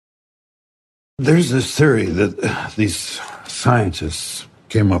There's this theory that these scientists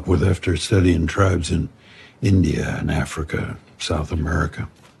came up with after studying tribes in India and Africa, South America.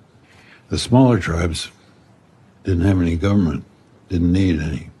 The smaller tribes didn't have any government, didn't need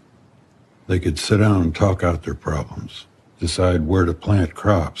any. They could sit down and talk out their problems, decide where to plant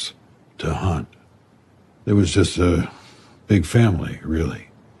crops, to hunt. It was just a big family, really.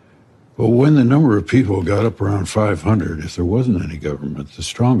 But when the number of people got up around 500, if there wasn't any government, the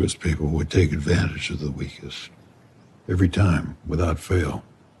strongest people would take advantage of the weakest. Every time, without fail.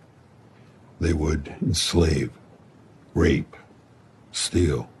 They would enslave, rape,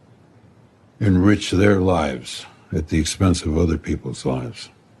 steal, enrich their lives at the expense of other people's lives.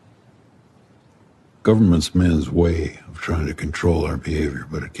 Government's man's way of trying to control our behavior,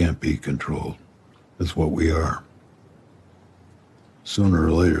 but it can't be controlled. That's what we are. Sooner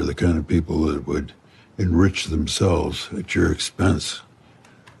or later, the kind of people that would enrich themselves at your expense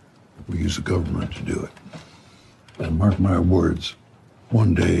will use the government to do it. And mark my words,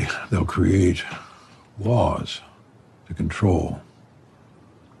 one day they'll create laws to control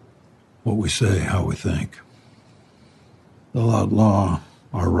what we say, how we think. They'll outlaw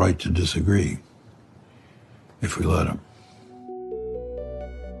our right to disagree if we let them.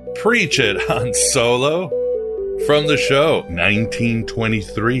 Preach it, Han Solo. From the show,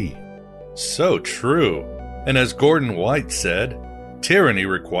 1923. So true. And as Gordon White said, tyranny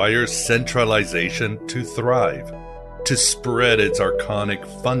requires centralization to thrive, to spread its archonic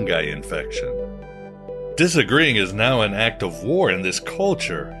fungi infection. Disagreeing is now an act of war in this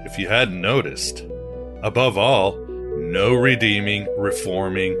culture, if you hadn't noticed. Above all, no redeeming,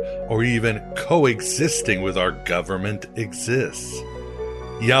 reforming, or even coexisting with our government exists.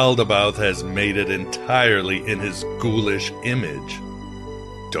 Yaldabaoth has made it entirely in his ghoulish image.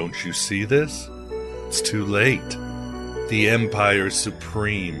 Don't you see this? It's too late. The Empire's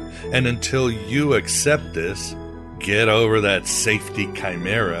supreme, and until you accept this, get over that safety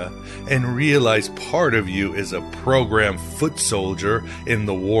chimera, and realize part of you is a programmed foot soldier in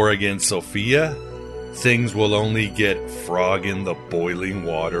the war against Sophia, things will only get frog in the boiling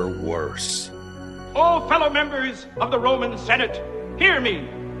water worse. O fellow members of the Roman Senate, hear me.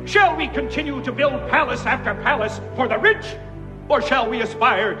 Shall we continue to build palace after palace for the rich? Or shall we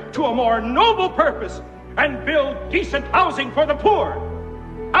aspire to a more noble purpose and build decent housing for the poor?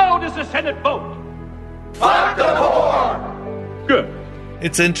 How does the Senate vote? Fuck the poor! Good.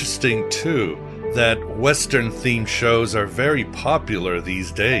 It's interesting, too, that Western-themed shows are very popular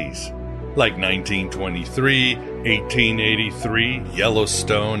these days, like 1923, 1883,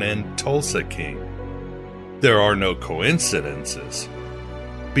 Yellowstone, and Tulsa King. There are no coincidences.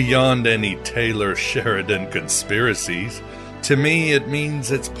 Beyond any Taylor-Sheridan conspiracies, to me it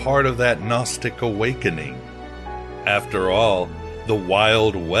means it's part of that Gnostic awakening. After all, the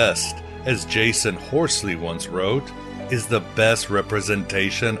Wild West, as Jason Horsley once wrote, is the best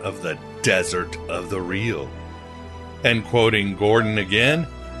representation of the desert of the real. And quoting Gordon again,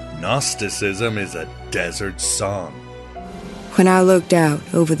 Gnosticism is a desert song. When I looked out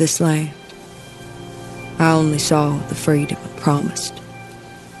over this land, I only saw the freedom it promised.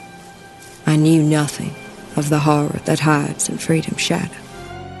 I knew nothing of the horror that hides in freedom's shadow.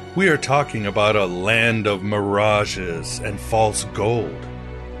 We are talking about a land of mirages and false gold.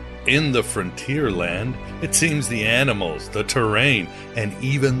 In the frontier land, it seems the animals, the terrain, and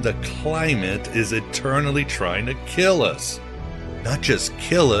even the climate is eternally trying to kill us. Not just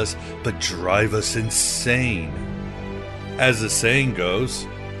kill us, but drive us insane. As the saying goes,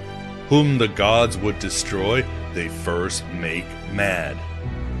 whom the gods would destroy, they first make mad.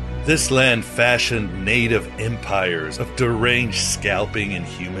 This land fashioned native empires of deranged scalping and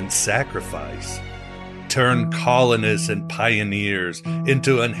human sacrifice, turned colonists and pioneers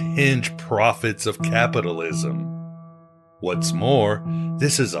into unhinged prophets of capitalism. What's more,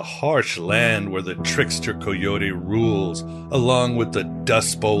 this is a harsh land where the trickster coyote rules, along with the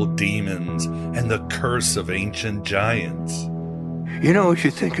Dust Bowl demons and the curse of ancient giants. You know what you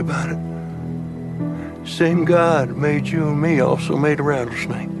think about it? Same God made you and me also made a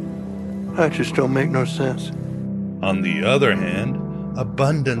rattlesnake. That just don't make no sense. On the other hand,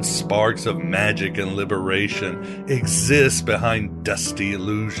 abundant sparks of magic and liberation exist behind dusty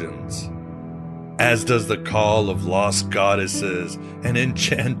illusions, as does the call of lost goddesses and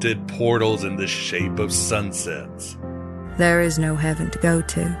enchanted portals in the shape of sunsets. There is no heaven to go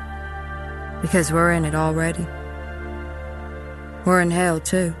to, because we're in it already. We're in hell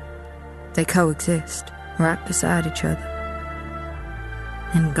too. They coexist, right beside each other.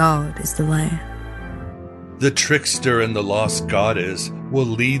 And God is the land. The trickster and the lost goddess will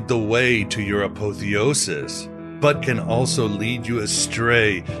lead the way to your apotheosis, but can also lead you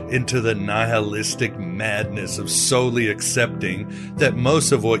astray into the nihilistic madness of solely accepting that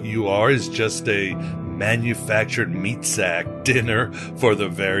most of what you are is just a manufactured meat sack dinner for the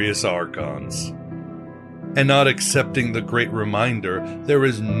various archons. And not accepting the great reminder there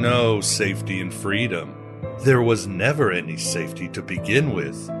is no safety in freedom. There was never any safety to begin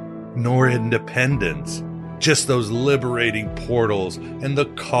with, nor independence. Just those liberating portals and the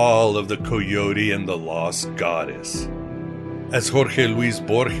call of the coyote and the lost goddess. As Jorge Luis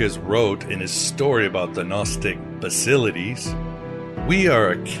Borges wrote in his story about the Gnostic Basilides, we are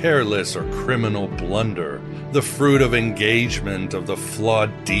a careless or criminal blunder, the fruit of engagement of the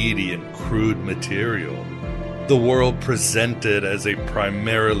flawed deity in crude material. The world presented as a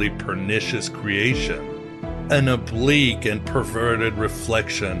primarily pernicious creation, an oblique and perverted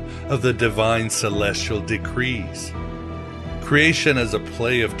reflection of the divine celestial decrees. Creation as a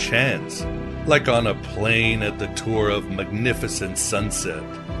play of chance, like on a plane at the tour of magnificent sunset.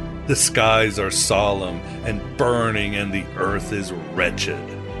 The skies are solemn and burning and the earth is wretched.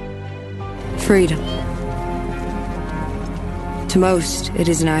 Freedom. To most, it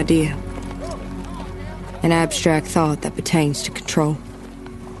is an idea. An abstract thought that pertains to control.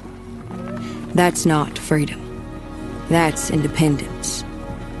 That's not freedom. That's independence.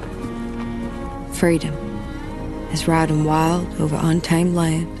 Freedom is riding wild over untamed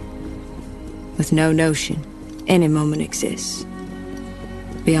land with no notion any moment exists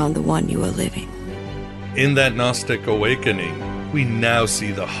beyond the one you are living. In that Gnostic awakening, we now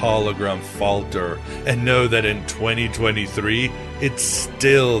see the hologram falter and know that in 2023, it's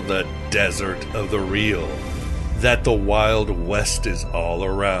still the desert of the real, that the Wild West is all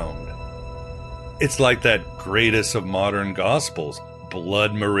around. It's like that greatest of modern gospels,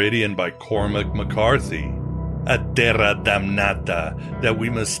 Blood Meridian by Cormac McCarthy, a terra damnata that we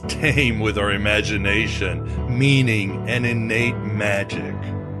must tame with our imagination, meaning, and innate magic.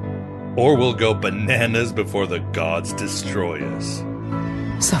 Or we'll go bananas before the gods destroy us.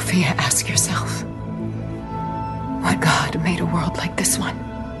 Sophia, ask yourself, what God made a world like this one?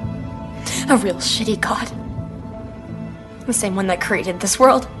 A real shitty God. The same one that created this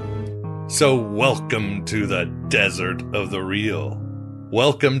world. So welcome to the desert of the real.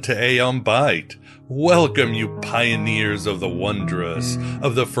 Welcome to Aeon Byte. Welcome, you pioneers of the wondrous,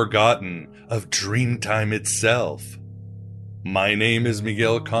 of the forgotten, of Dreamtime itself. My name is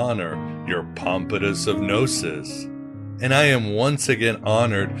Miguel Connor, your Pompatus of Gnosis, and I am once again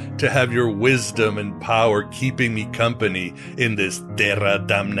honored to have your wisdom and power keeping me company in this terra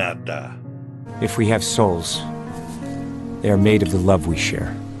damnata. If we have souls, they are made of the love we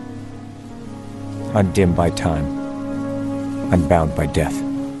share. Undimmed by time, unbound by death.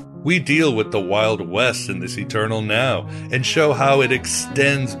 We deal with the Wild West in this eternal now and show how it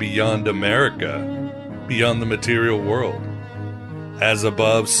extends beyond America, beyond the material world. As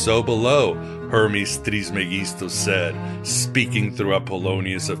above, so below, Hermes Trismegistus said, speaking through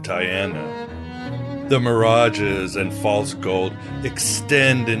Apollonius of Tyana. The mirages and false gold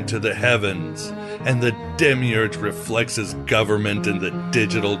extend into the heavens, and the Demiurge reflects his government in the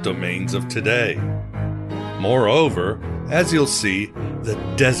digital domains of today. Moreover, as you'll see, the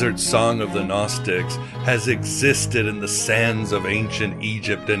desert song of the Gnostics has existed in the sands of ancient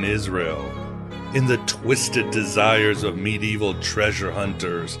Egypt and Israel, in the twisted desires of medieval treasure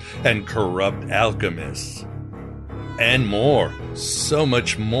hunters and corrupt alchemists. And more, so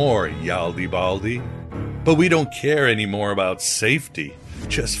much more, Yaldi Baldi. But we don't care anymore about safety,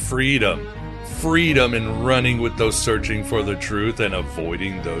 just freedom. Freedom in running with those searching for the truth and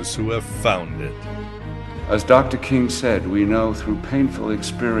avoiding those who have found it. As Dr. King said, we know through painful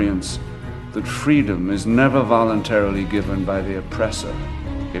experience that freedom is never voluntarily given by the oppressor.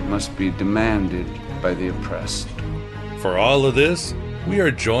 It must be demanded by the oppressed. For all of this, we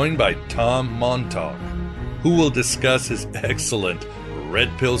are joined by Tom Montalk, who will discuss his excellent Red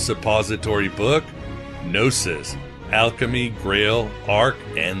Pill Suppository book, Gnosis, Alchemy, Grail, Ark,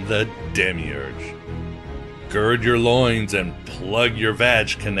 and the Demiurge. Gird your loins and plug your vag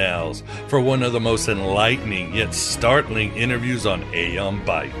canals for one of the most enlightening yet startling interviews on Aeon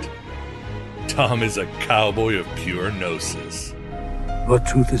Byte. Tom is a cowboy of pure Gnosis. What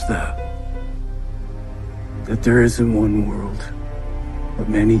truth is that? That there isn't one world, but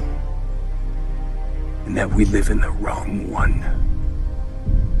many, and that we live in the wrong one.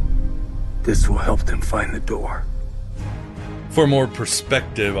 This will help them find the door. For more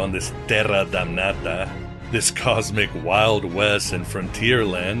perspective on this terra damnata, this cosmic Wild West and frontier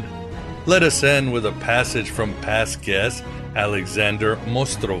land, let us end with a passage from past guest Alexander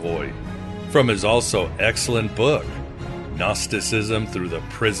Mostrovoy, from his also excellent book, Gnosticism Through the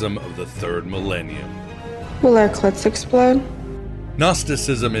Prism of the Third Millennium. Will our clits explode?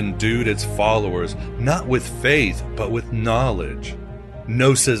 Gnosticism endued its followers not with faith, but with knowledge.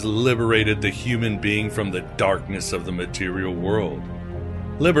 Gnosis liberated the human being from the darkness of the material world.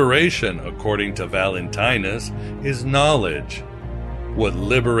 Liberation, according to Valentinus, is knowledge. What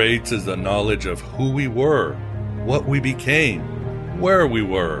liberates is the knowledge of who we were, what we became, where we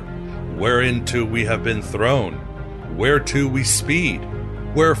were, whereinto we have been thrown, whereto we speed,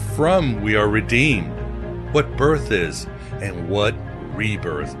 wherefrom we are redeemed, what birth is, and what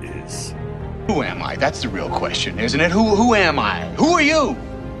rebirth is. Who am I? That's the real question, isn't it? Who am I? Who are you?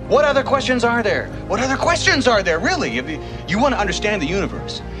 What other questions are there? What other questions are there, really? If you want to understand the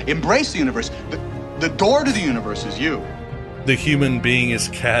universe, embrace the universe, the door to the universe is you. The human being is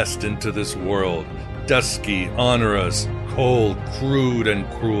cast into this world, dusky, onerous, cold, crude, and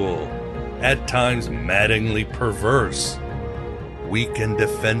cruel, at times maddeningly perverse. Weak and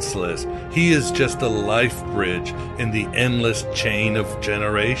defenseless, he is just a life bridge in the endless chain of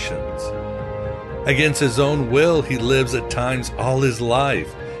generations. Against his own will, he lives at times all his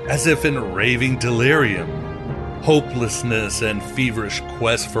life, as if in raving delirium, hopelessness and feverish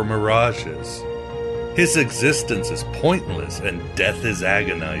quest for mirages. His existence is pointless and death is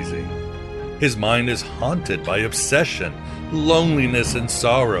agonizing. His mind is haunted by obsession, loneliness, and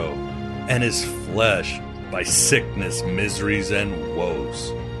sorrow, and his flesh by sickness, miseries, and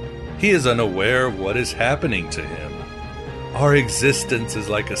woes. He is unaware of what is happening to him. Our existence is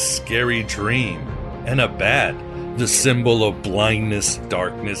like a scary dream, and a bat, the symbol of blindness,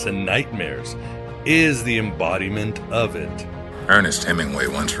 darkness, and nightmares, is the embodiment of it. Ernest Hemingway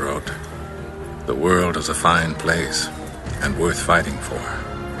once wrote, "The world is a fine place and worth fighting for."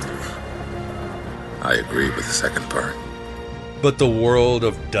 I agree with the second part. But the world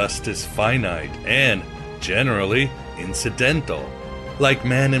of dust is finite and, generally, incidental, like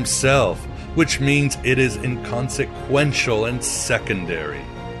man himself, which means it is inconsequential and secondary.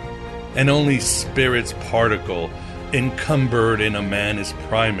 And only spirit's particle encumbered in a man is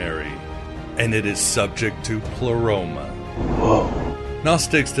primary, and it is subject to pleroma. Whoa.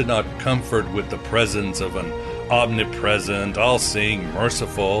 Gnostics did not comfort with the presence of an omnipresent, all-seeing,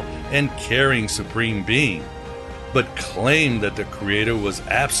 merciful, and caring supreme being, but claimed that the Creator was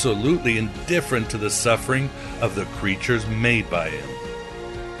absolutely indifferent to the suffering of the creatures made by him.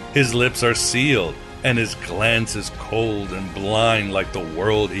 His lips are sealed, and his glance is cold and blind like the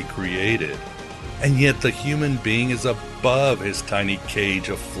world he created. And yet the human being is above his tiny cage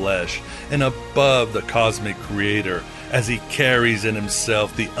of flesh and above the cosmic Creator, as he carries in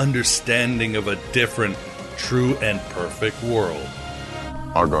himself the understanding of a different, true, and perfect world.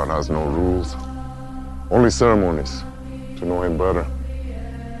 Our God has no rules, only ceremonies to know him better.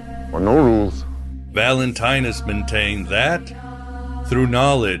 Or no rules. Valentinus maintained that through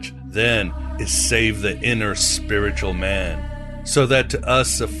knowledge, then, is saved the inner spiritual man, so that to us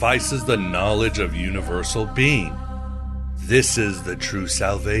suffices the knowledge of universal being. This is the true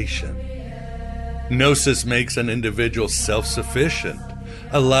salvation. Gnosis makes an individual self-sufficient,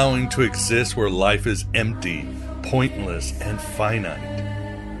 allowing to exist where life is empty, pointless, and finite.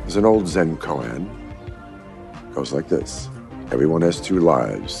 There's an old Zen koan. It goes like this. Everyone has two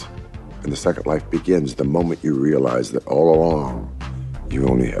lives, and the second life begins the moment you realize that all along you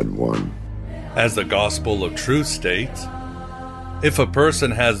only had one. As the Gospel of Truth states, if a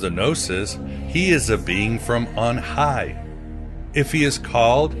person has the gnosis, he is a being from on high. If he is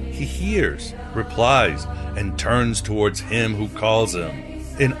called, he hears, replies, and turns towards him who calls him,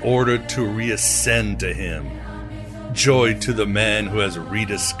 in order to reascend to him. Joy to the man who has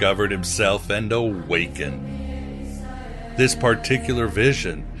rediscovered himself and awakened. This particular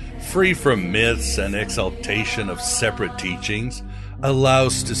vision, free from myths and exaltation of separate teachings,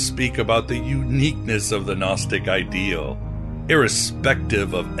 allows to speak about the uniqueness of the Gnostic ideal,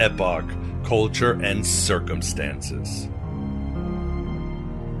 irrespective of epoch, culture, and circumstances.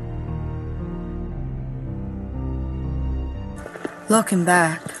 Looking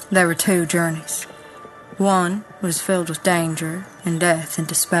back, there were two journeys. One was filled with danger and death and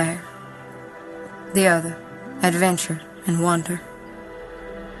despair. The other, adventure and wonder.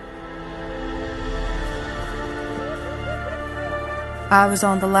 I was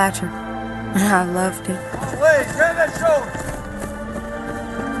on the latter, and I loved it. Wait, grab that shoulder!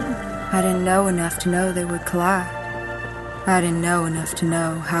 I didn't know enough to know they would collide. I didn't know enough to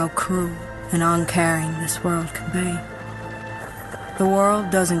know how cruel and uncaring this world can be. The world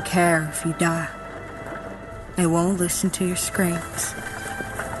doesn't care if you die. It won't listen to your screams.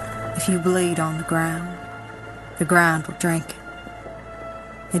 If you bleed on the ground will drink it.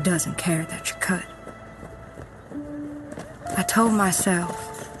 It doesn't care that you're cut. I told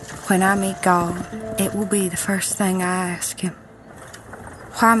myself, When I meet God, it will be the first thing I ask him.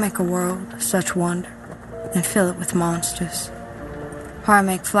 Why make a world of such wonder and fill it with monsters? Why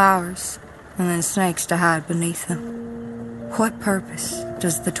make flowers and then snakes to hide beneath them? What purpose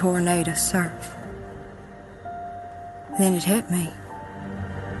does the tornado serve? Then it hit me.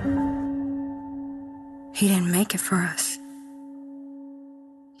 He didn't make it for us.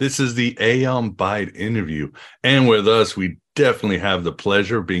 This is the Aeon Byte interview. And with us, we definitely have the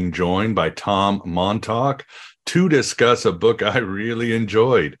pleasure of being joined by Tom Montalk to discuss a book I really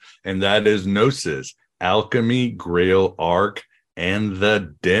enjoyed, and that is Gnosis, Alchemy, Grail Arc, and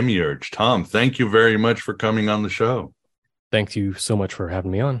the Demiurge. Tom, thank you very much for coming on the show. Thank you so much for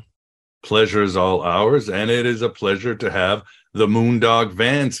having me on. Pleasure is all ours, and it is a pleasure to have the Moondog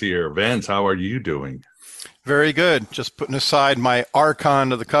Vance here. Vance, how are you doing? Very good. Just putting aside my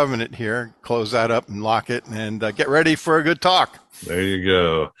Archon of the Covenant here, close that up and lock it, and get ready for a good talk. There you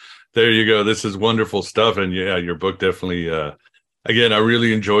go. There you go. This is wonderful stuff. And yeah, your book definitely, again, I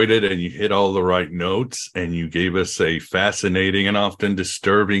really enjoyed it, and you hit all the right notes, and you gave us a fascinating and often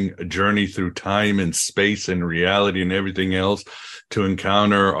disturbing journey through time and space and reality and everything else to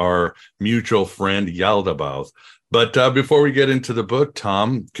encounter our mutual friend Yaldabaoth. But before we get into the book,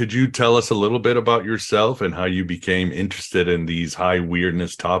 Tom, could you tell us a little bit about yourself and how you became interested in these high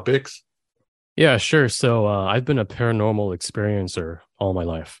weirdness topics? Yeah, sure. So I've been a paranormal experiencer all my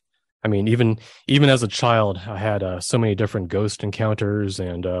life. I mean, even as a child, I had so many different ghost encounters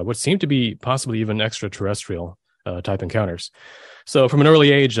and what seemed to be possibly even extraterrestrial type encounters. So from an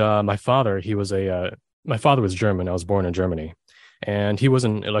early age, my father was German. I was born in Germany, and he was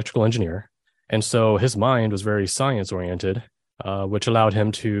an electrical engineer. And so his mind was very science-oriented, which allowed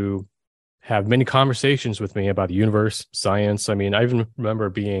him to have many conversations with me about the universe, science. I mean, I even remember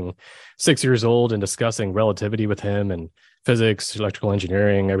being 6 years old and discussing relativity with him and physics, electrical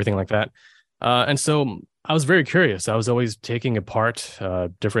engineering, everything like that. And so I was very curious. I was always taking apart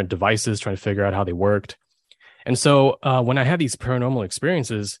different devices, trying to figure out how they worked. And so when I had these paranormal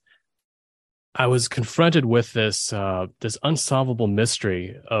experiences, I was confronted with this unsolvable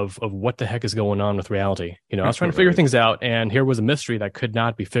mystery of what the heck is going on with reality. You know, I was trying to figure things out, and here was a mystery that could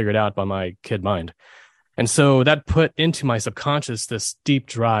not be figured out by my kid mind. And so that put into my subconscious this deep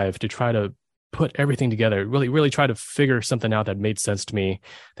drive to try to put everything together, really try to figure something out that made sense to me,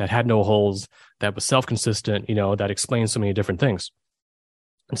 that had no holes, that was self-consistent, you know, that explained so many different things.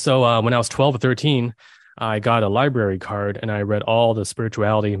 And so when I was 12 or 13, I got a library card and I read all the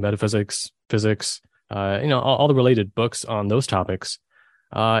spirituality, metaphysics, physics, all the related books on those topics.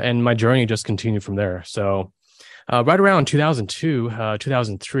 And my journey just continued from there. So right around 2002,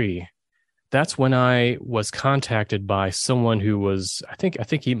 2003, that's when I was contacted by someone who was, I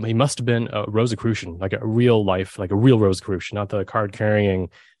think he must have been a Rosicrucian, like a real Rosicrucian, not the card carrying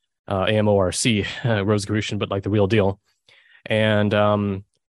AMORC Rosicrucian, but like the real deal. And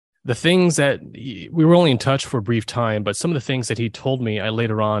the things that we were only in touch for a brief time, but some of the things that he told me, I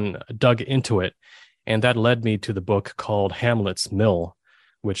later on dug into it. And that led me to the book called Hamlet's Mill,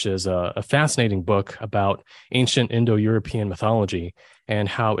 which is a fascinating book about ancient Indo-European mythology and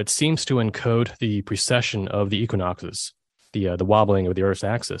how it seems to encode the precession of the equinoxes, the wobbling of the Earth's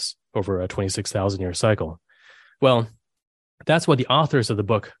axis over a 26,000-year cycle. Well, that's what the authors of the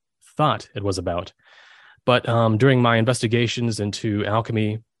book thought it was about. But during my investigations into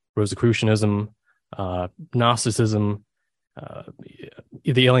alchemy, Rosicrucianism, Gnosticism,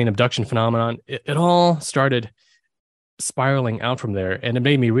 the alien abduction phenomenon, it all started spiraling out from there. And it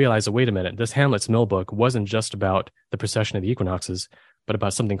made me realize, wait a minute, this Hamlet's Mill book wasn't just about the precession of the equinoxes, but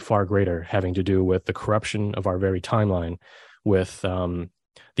about something far greater, having to do with the corruption of our very timeline, with the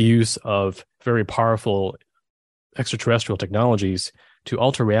use of very powerful extraterrestrial technologies to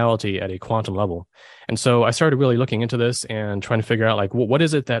alter reality at a quantum level. And so I started really looking into this and trying to figure out, like, what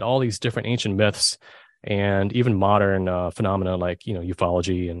is it that all these different ancient myths and even modern phenomena like, you know,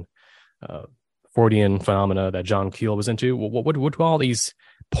 ufology and Fortean phenomena that John Keel was into, what do all these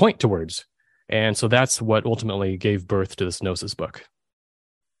point towards? And so that's what ultimately gave birth to this Gnosis book.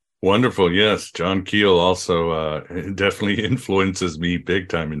 Wonderful. Yes. John Keel also definitely influences me big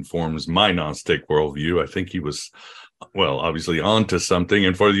time, informs my Gnostic worldview. I think he was, well, obviously onto something.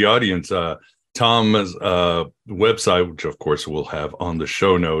 And for the audience, Tom's website, which of course we'll have on the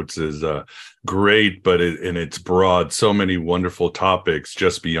show notes, is great, but it's broad. So many wonderful topics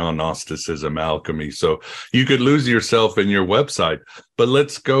just beyond Gnosticism, alchemy. So you could lose yourself in your website. But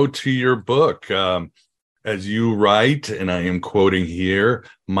let's go to your book. As you write, and I am quoting here,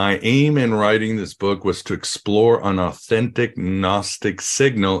 my aim in writing this book was to explore an authentic Gnostic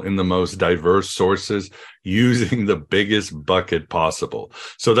signal in the most diverse sources using the biggest bucket possible.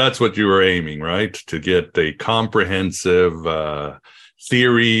 So that's what you were aiming, right? To get a comprehensive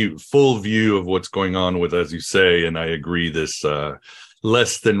theory, full view of what's going on with, as you say, and I agree, this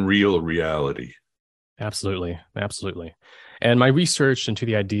less than real reality. Absolutely. Absolutely. And my research into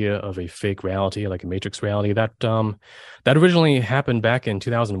the idea of a fake reality, like a matrix reality, that originally happened back in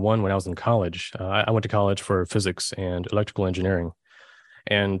 2001 when I was in college. I went to college for physics and electrical engineering,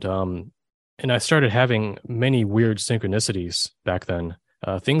 and I started having many weird synchronicities back then,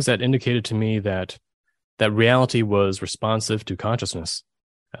 things that indicated to me that reality was responsive to consciousness.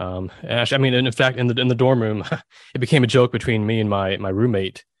 Actually, I mean, in fact, in the dorm room, it became a joke between me and my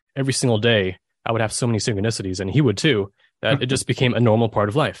roommate. Every single day, I would have so many synchronicities, and he would too, that it just became a normal part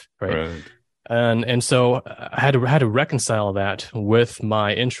of life, right? And so I had to reconcile that with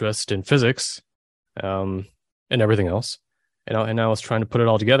my interest in physics, and everything else, and I was trying to put it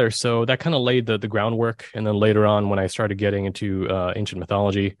all together. So that kind of laid the groundwork. And then later on, when I started getting into ancient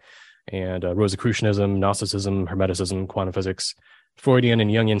mythology and Rosicrucianism, Gnosticism, Hermeticism, quantum physics, Freudian and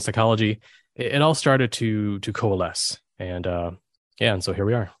Jungian psychology, it all started to coalesce. And and so here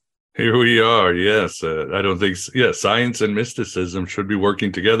we are. Here we are. Yes. I don't think, science and mysticism should be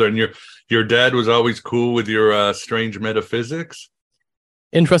working together. And your dad was always cool with your strange metaphysics?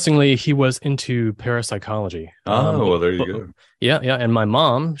 Interestingly, he was into parapsychology. Well, there you go. Yeah. And my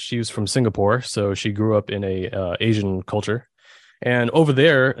mom, she was from Singapore, so she grew up in a Asian culture. And over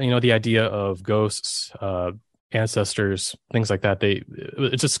there, the idea of ghosts, ancestors, things like that,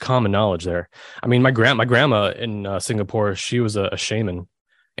 it's just common knowledge there. I mean, my grandma in Singapore, she was a shaman.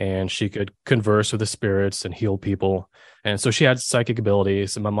 And she could converse with the spirits and heal people. And so she had psychic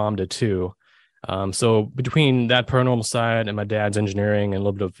abilities, and my mom did too. So between that paranormal side and my dad's engineering and a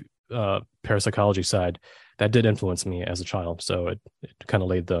little bit of parapsychology side, that did influence me as a child. So it kind of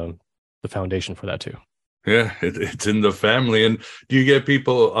laid the foundation for that too. Yeah, it's in the family. And do you get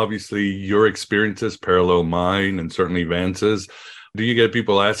people, obviously your experiences parallel mine and certainly Vance's, do you get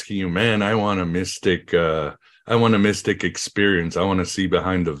people asking you, man, I want a mystic experience. I want to see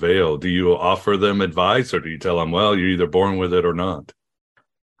behind the veil. Do you offer them advice, or do you tell them, well, you're either born with it or not?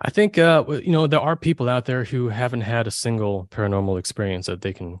 I think, there are people out there who haven't had a single paranormal experience that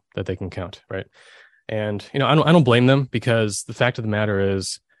they can count. Right. And, I don't blame them, because the fact of the matter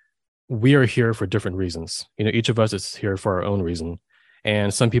is we are here for different reasons. Each of us is here for our own reason.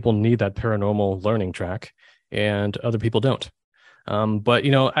 And some people need that paranormal learning track and other people don't. But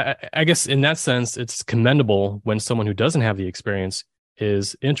I guess in that sense, it's commendable when someone who doesn't have the experience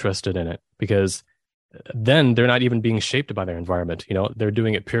is interested in it, because then they're not even being shaped by their environment. They're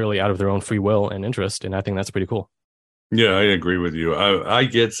doing it purely out of their own free will and interest. And I think that's pretty cool. Yeah, I agree with you. I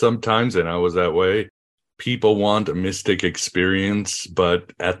get sometimes, and I was that way, people want a mystic experience,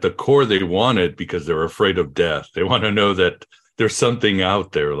 but at the core, they want it because they're afraid of death. They want to know that there's something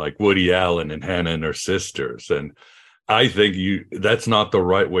out there, like Woody Allen and Hannah and her sisters. And I think that's not the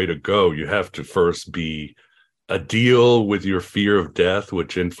right way to go. You have to first deal with your fear of death,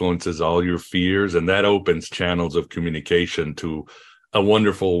 which influences all your fears, and that opens channels of communication to a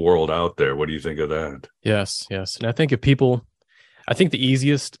wonderful world out there. What do you think of that? Yes. And I think the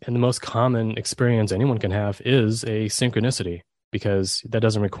easiest and the most common experience anyone can have is a synchronicity, because that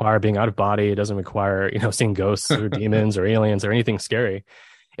doesn't require being out of body. It doesn't require, seeing ghosts or demons or aliens or anything scary.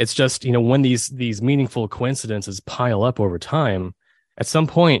 It's just, when these meaningful coincidences pile up over time, at some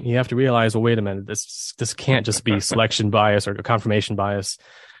point you have to realize, well, wait a minute, this can't just be selection bias or confirmation bias.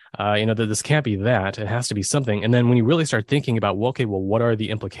 That this can't be that. It has to be something. And then when you really start thinking about, what are the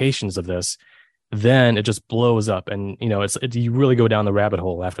implications of this? Then it just blows up, and you really go down the rabbit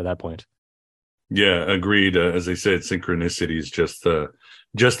hole after that point. Yeah, agreed. As I said, synchronicity is just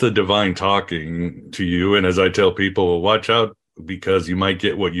the divine talking to you. And as I tell people, watch out, because you might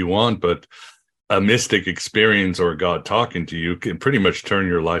get what you want, but a mystic experience or God talking to you can pretty much turn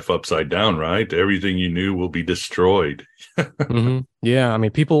your life upside down, right? Everything you knew will be destroyed. Mm-hmm. Yeah, I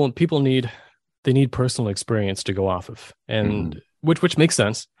mean, people need personal experience to go off of, and which makes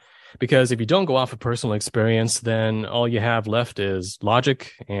sense, because if you don't go off of personal experience, then all you have left is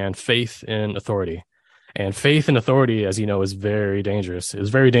logic and faith in authority. And faith in authority, as you know, is very dangerous. It's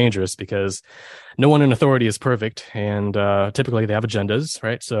very dangerous because no one in authority is perfect, and typically they have agendas,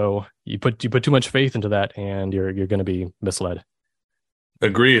 right? So you put too much faith into that, and you're going to be misled.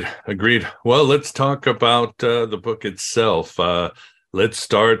 Agreed. Well, let's talk about the book itself. let's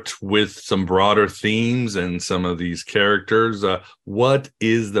start with some broader themes and some of these characters. What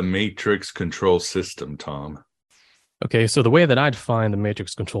is the Matrix control system, Tom? Okay, so the way that I define the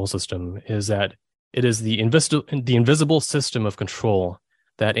Matrix control system is that it is the invisible system of control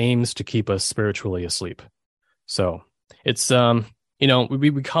that aims to keep us spiritually asleep. So it's,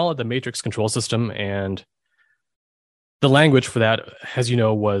 we call it the Matrix control system, and the language for that, as you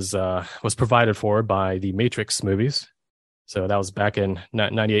know, was provided for by the Matrix movies. So that was back in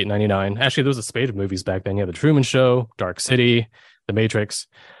 98, 99. Actually, there was a spate of movies back then. You had The Truman Show, Dark City, The Matrix.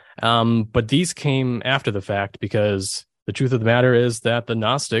 But these came after the fact because the truth of the matter is that the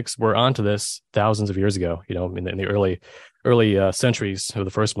Gnostics were onto this thousands of years ago, in the early centuries of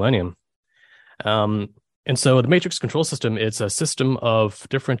the first millennium. And so the Matrix control system, it's a system of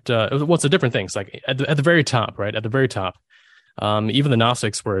different, it's a different things. Like at the very top, right? At the very top, even the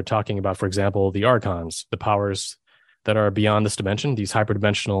Gnostics were talking about, for example, the archons, the powers that are beyond this dimension, these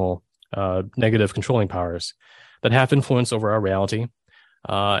hyperdimensional negative controlling powers that have influence over our reality.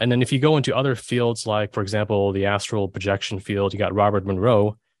 And then if you go into other fields, like, for example, the astral projection field, you got Robert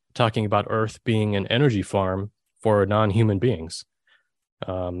Monroe talking about Earth being an energy farm for non-human beings.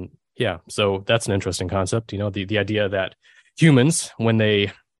 So that's an interesting concept. The idea that humans,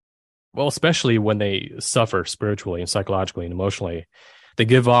 especially when they suffer spiritually and psychologically and emotionally, they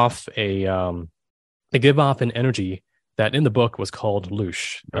give off an energy that in the book was called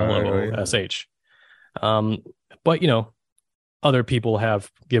Loosh, L-O-O-S-H. But other people have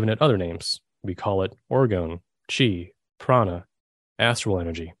given it other names. We call it orgone, chi, prana, astral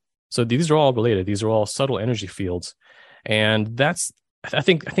energy. So these are all related. These are all subtle energy fields, and I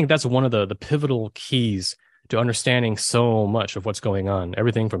think that's one of the pivotal keys to understanding so much of what's going on.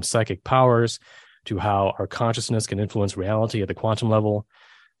 Everything from psychic powers to how our consciousness can influence reality at the quantum level,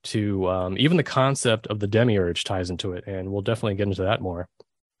 to even the concept of the Demiurge ties into it, and we'll definitely get into that more.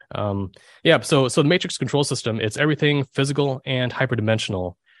 So the Matrix control system, it's everything physical and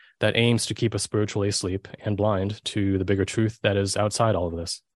hyperdimensional that aims to keep us spiritually asleep and blind to the bigger truth that is outside all of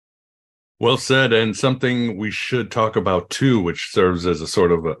this. Well said, and something we should talk about too, which serves as a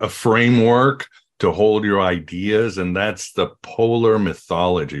sort of a framework to hold your ideas, and that's the polar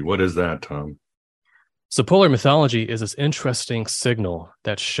mythology. What is that, Tom? So polar mythology is this interesting signal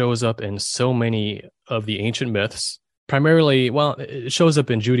that shows up in so many of the ancient myths. Primarily, it shows up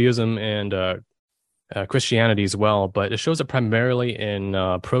in Judaism and Christianity as well, but it shows up primarily in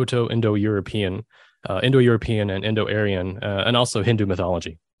Proto-Indo-European, Indo-European and Indo-Aryan, and also Hindu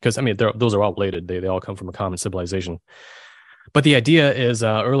mythology. Because, those are all related. They all come from a common civilization. But the idea is,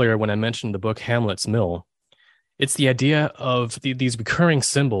 earlier when I mentioned the book Hamlet's Mill, it's the idea of these recurring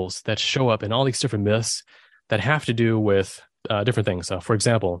symbols that show up in all these different myths that have to do with different things. For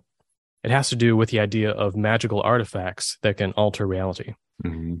example, it has to do with the idea of magical artifacts that can alter reality.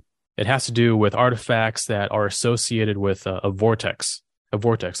 Mm-hmm. It has to do with artifacts that are associated with a vortex,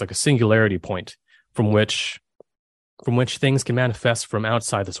 like a singularity point from which things can manifest from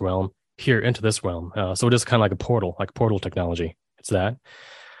outside this realm here into this realm. So it is kind of like a portal technology. It's that.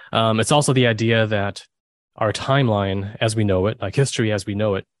 It's also the idea that our timeline as we know it, like history as we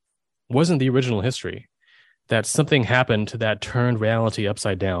know it, wasn't the original history. That something happened that turned reality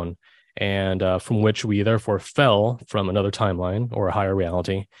upside down, and from which we therefore fell from another timeline or a higher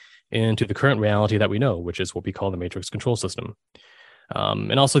reality into the current reality that we know, which is what we call the Matrix control system.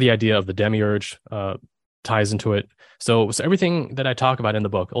 And also the idea of the Demiurge ties into it. So everything that I talk about in the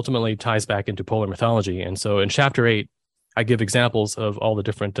book ultimately ties back into polar mythology. And so in chapter 8, I give examples of all the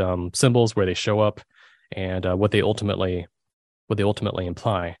different symbols, where they show up, and what they ultimately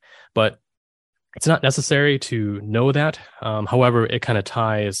imply. But it's not necessary to know that. However, it kind of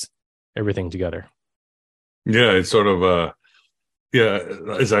ties everything together. Yeah, it's sort of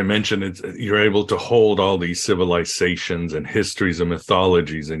as I mentioned, you're able to hold all these civilizations and histories and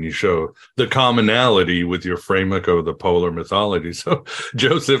mythologies, and you show the commonality with your framework of the polar mythology. So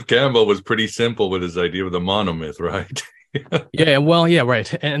Joseph Campbell was pretty simple with his idea of the monomyth, right?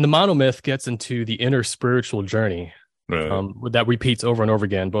 Right. And the monomyth gets into the inner spiritual journey, right, that repeats over and over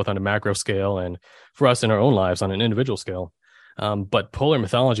again, both on a macro scale and for us in our own lives on an individual scale. But polar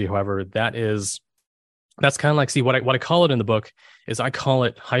mythology, however, that's kind of like, what I call it in the book is I call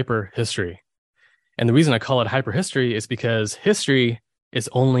it hyper history. And the reason I call it hyper history is because history is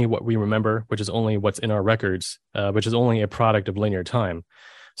only what we remember, which is only what's in our records, which is only a product of linear time.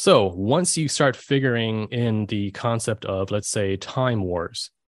 So once you start figuring in the concept of, let's say, time wars,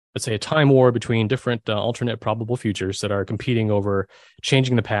 let's say a time war between different alternate probable futures that are competing over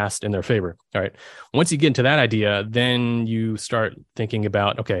changing the past in their favor. All right. Once you get into that idea, then you start thinking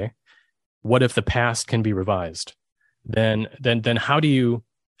about, okay, what if the past can be revised? then how do you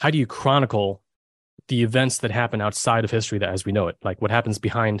chronicle the events that happen outside of history that as we know it, like what happens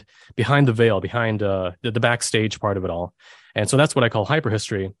behind the veil, behind the backstage part of it all? And so that's what I call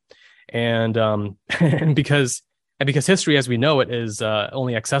hyperhistory. And and because history as we know it is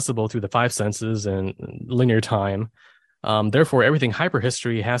only accessible through the five senses and linear time, therefore everything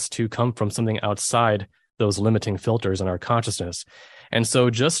hyperhistory has to come from something outside those limiting filters in our consciousness. And so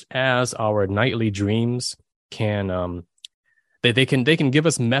just as our nightly dreams can they can give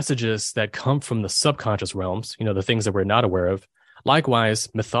us messages that come from the subconscious realms, the things that we're not aware of. Likewise,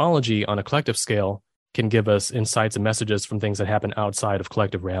 mythology on a collective scale can give us insights and messages from things that happen outside of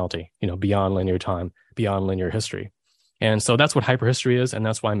collective reality, beyond linear time, beyond linear history. And so that's what hyperhistory is, and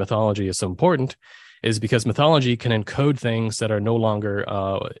that's why mythology is so important, is because mythology can encode things that are no longer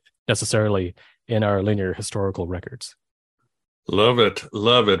necessarily in our linear historical records. Love it.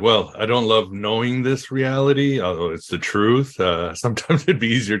 Love it. Well, I don't love knowing this reality, although it's the truth. Sometimes it'd be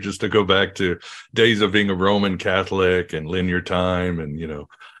easier just to go back to days of being a Roman Catholic and linear time and,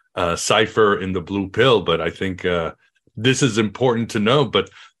 cipher in the blue pill. But I think this is important to know.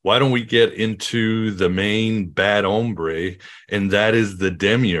 But why don't we get into the main bad hombre, and that is the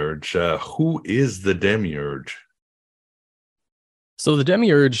Demiurge. Who is the Demiurge? So the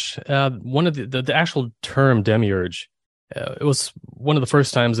Demiurge, one of the actual term Demiurge, it was one of the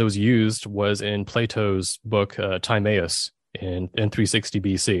first times it was used was in Plato's book Timaeus in 360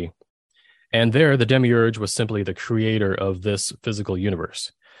 BC. And there, the Demiurge was simply the creator of this physical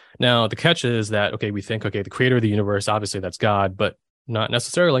universe. Now, the catch is that, we think, the creator of the universe, obviously that's God, but not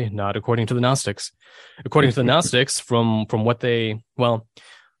necessarily, not according to the Gnostics. According to the Gnostics, from what they,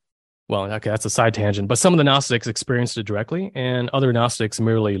 okay, that's a side tangent, but some of the Gnostics experienced it directly, and other Gnostics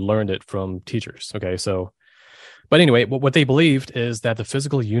merely learned it from teachers. But anyway, what they believed is that the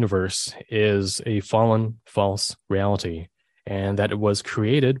physical universe is a fallen, false reality, and that it was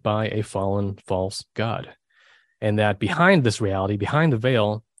created by a fallen, false God. And that behind this reality, behind the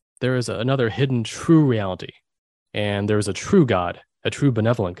veil, there is another hidden true reality. And there's a true God, a true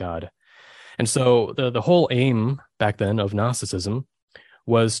benevolent God. And so the whole aim back then of Gnosticism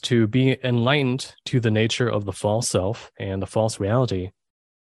was to be enlightened to the nature of the false self and the false reality,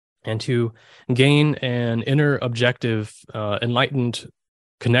 and to gain an inner objective, enlightened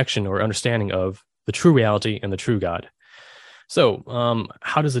connection or understanding of the true reality and the true God. So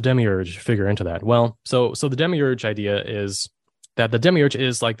how does the Demiurge figure into that? Well, so the Demiurge idea is that the Demiurge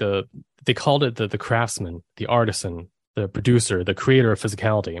is like they called it the craftsman, the artisan, the producer, the creator of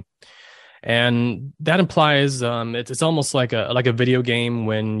physicality. And that implies it's almost like a video game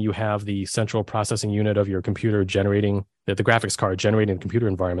when you have the central processing unit of your computer generating the graphics card generating the computer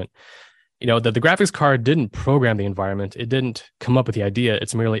environment. The graphics card didn't program the environment. It didn't come up with the idea.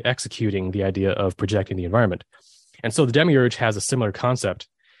 It's merely executing the idea of projecting the environment. And so the Demiurge has a similar concept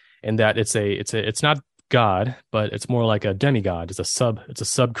in that it's not God, but it's more like a demigod. It's a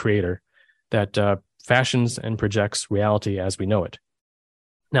sub creator that fashions and projects reality as we know it.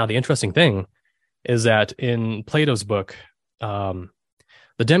 Now, the interesting thing is that in Plato's book,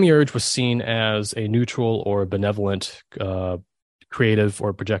 the Demiurge was seen as a neutral or benevolent creative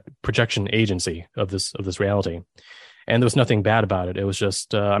or projection agency of this reality. And there was nothing bad about it. It was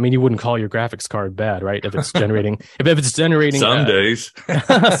just, you wouldn't call your graphics card bad, right? If it's generating, if it's generating some days,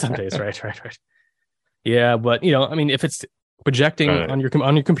 some days, right. Yeah, but if it's projecting on your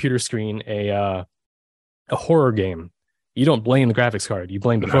computer screen a horror game, you don't blame the graphics card. You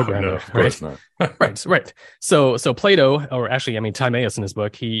blame the programmer, no, of course right? not. right. So Plato, or actually, Timaeus in his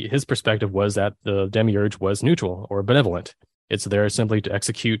book, his perspective was that the Demiurge was neutral or benevolent. It's there simply to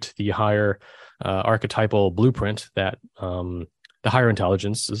execute the higher archetypal blueprint that the higher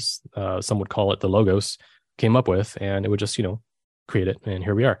intelligences, some would call it the logos, came up with, and it would just, create it. And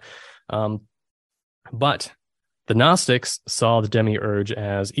here we are. But the Gnostics saw the Demiurge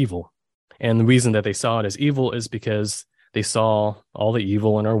as evil. And the reason that they saw it as evil is because they saw all the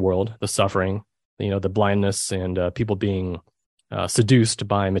evil in our world, the suffering, the blindness, and people being seduced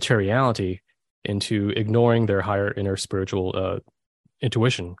by materiality into ignoring their higher inner spiritual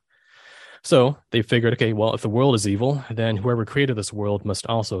intuition. So they figured, okay, well, if the world is evil, then whoever created this world must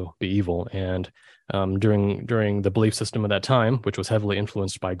also be evil. And during the belief system of that time, which was heavily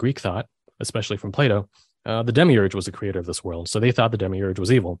influenced by Greek thought, especially from Plato, the Demiurge was the creator of this world. So they thought the Demiurge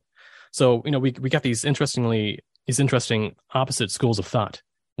was evil. So, we got these interesting opposite schools of thought.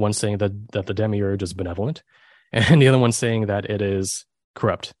 One saying that the Demiurge is benevolent, and the other one saying that it is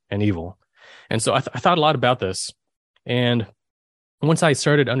corrupt and evil. And so I thought a lot about this. And once I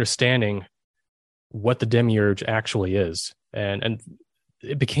started understanding what the Demiurge actually is, and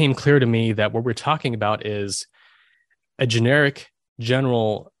it became clear to me that what we're talking about is a generic,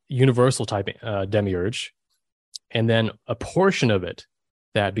 general, universal type demiurge, and then a portion of it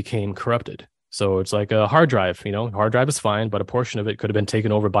that became corrupted. So it's like a hard drive, hard drive is fine, but a portion of it could have been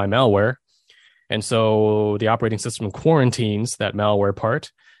taken over by malware. And so the operating system quarantines that malware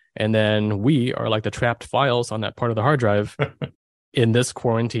part. And then we are like the trapped files on that part of the hard drive in this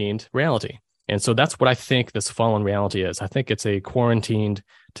quarantined reality. And so that's what I think this fallen reality is. I think it's a quarantined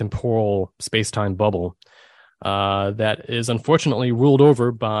temporal space-time bubble that is unfortunately ruled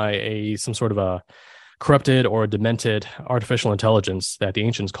over by some sort of a corrupted or demented artificial intelligence that the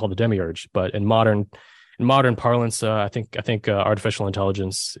ancients called the Demiurge. But in modern parlance, I think artificial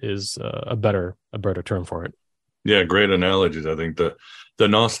intelligence is a better term for it. Yeah, great analogies. I think the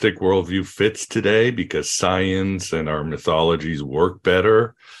Gnostic worldview fits today because science and our mythologies work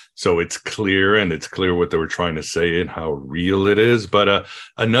better. So it's clear what they were trying to say and how real it is. But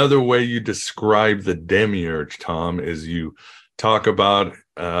another way you describe the Demiurge, Tom, is you talk about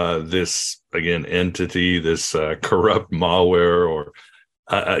this, again, entity, this corrupt malware, or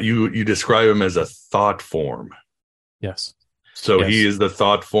you describe him as a thought form. Yes. So yes. He is the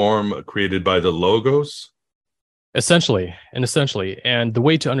thought form created by the Logos? Essentially. And the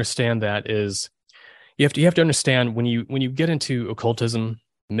way to understand that is you have to understand when you get into occultism,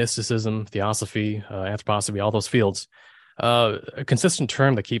 mysticism, theosophy, anthroposophy, all those fields, a consistent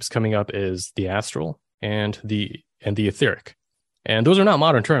term that keeps coming up is the astral and the etheric. And those are not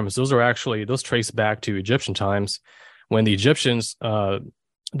modern terms. Those trace back to Egyptian times when the Egyptians, the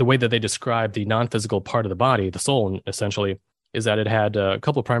way that they described the non-physical part of the body, the soul, essentially, is that it had a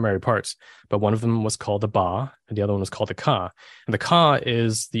couple of primary parts, but one of them was called the Ba, and the other one was called the Ka. And the Ka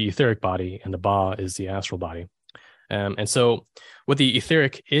is the etheric body, and the Ba is the astral body. And so what the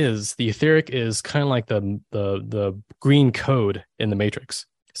etheric is kind of like the green code in the Matrix.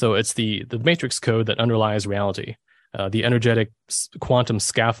 So it's the Matrix code that underlies reality, the energetic quantum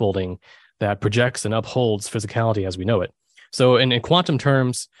scaffolding that projects and upholds physicality as we know it. So in quantum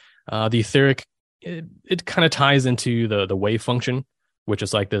terms, the etheric, it kind of ties into the wave function, which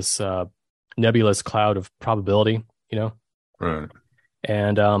is like this nebulous cloud of probability, Right.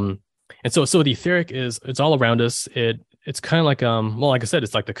 And so the etheric it's all around us. It's kind of like like I said,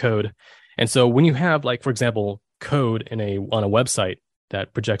 it's like the code. And so when you have, like, for example, code on a website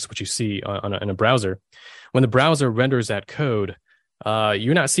that projects what you see in a browser, when the browser renders that code,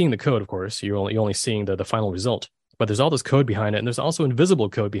 you're not seeing the code, of course. You're only seeing the final result. But there's all this code behind it, and there's also invisible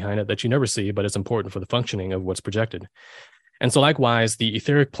code behind it that you never see, but it's important for the functioning of what's projected. And so likewise, the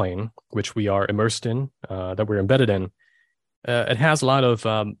etheric plane, which we are immersed in, that we're embedded in, it has a lot of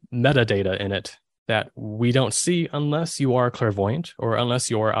metadata in it that we don't see unless you are clairvoyant or unless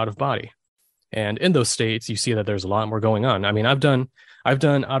you are out of body. And in those states, you see that there's a lot more going on. I mean, I've done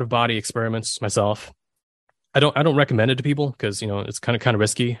out of body experiments myself. I don't recommend it to people because it's kind of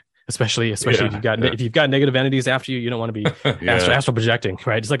risky. Especially if you've got negative entities after you, you don't want to be astral projecting,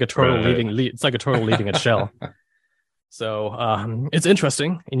 right? It's like a turtle leaving its shell. So it's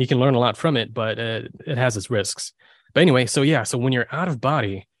interesting, and you can learn a lot from it, but it has its risks. But anyway, so when you're out of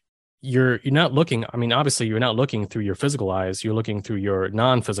body, you're not looking. I mean, obviously, you're not looking through your physical eyes. You're looking through your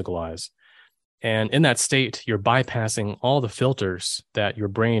non-physical eyes, and in that state, you're bypassing all the filters that your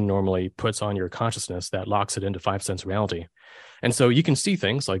brain normally puts on your consciousness that locks it into five sense reality. And so you can see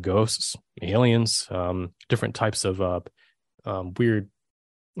things like ghosts, aliens, different types of weird,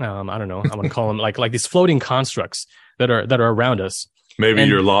 I don't know, I'm going to call them like these floating constructs that are around us. Maybe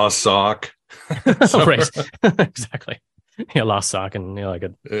your lost sock. Right, exactly. Yeah, lost sock and like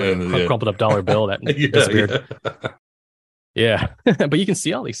a crumpled up dollar bill that disappeared. Yeah, but you can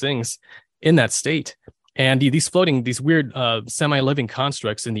see all these things in that state. And these weird semi-living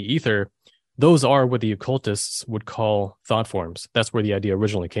constructs in the ether, those are what the occultists would call thought forms. That's where the idea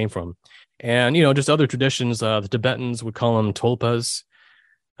originally came from. And, just other traditions, the Tibetans would call them tulpas.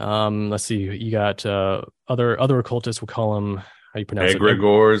 Let's see, you got other occultists would call them, how do you pronounce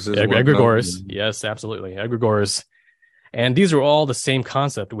egregores it? Egregores. Yes, absolutely. Egregores. And these are all the same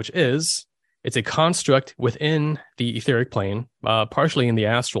concept, which is it's a construct within the etheric plane, partially in the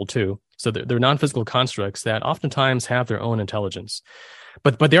astral too. So they're non-physical constructs that oftentimes have their own intelligence.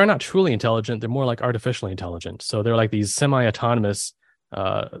 But they're not truly intelligent. They're more like artificially intelligent. So they're like these semi-autonomous,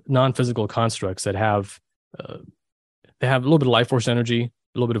 non-physical constructs that have a little bit of life force energy,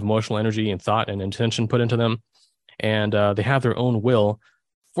 a little bit of emotional energy and thought and intention put into them. And they have their own will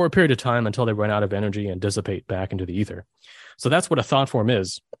for a period of time until they run out of energy and dissipate back into the ether. So that's what a thought form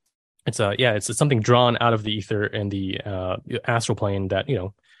is. It's something drawn out of the ether and the astral plane that,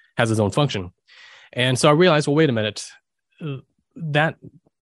 has its own function. And so I realized, well, wait a minute, that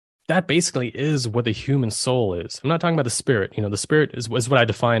that basically is what the human soul is. I'm not talking about the spirit. The spirit is what I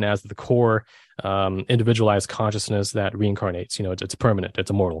define as the core individualized consciousness that reincarnates. It's permanent,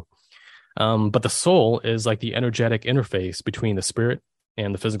 it's immortal. But the soul is like the energetic interface between the spirit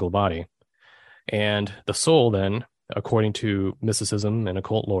and the physical body. And the soul then, according to mysticism and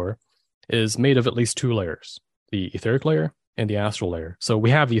occult lore, is made of at least two layers, the etheric layer and the astral layer. So we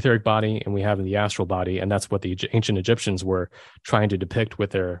have the etheric body and we have the astral body, and that's what the ancient Egyptians were trying to depict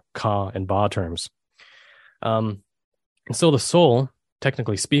with their Ka and Ba terms. And so the soul,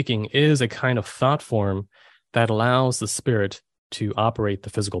 technically speaking, is a kind of thought form that allows the spirit to operate the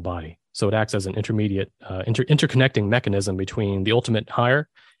physical body. So it acts as an intermediate, interconnecting mechanism between the ultimate higher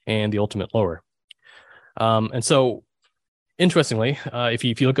and the ultimate lower. And so, interestingly, if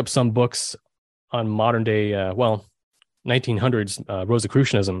you look up some books on modern day, 1900s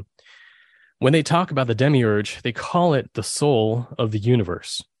Rosicrucianism, when they talk about the Demiurge, they call it the soul of the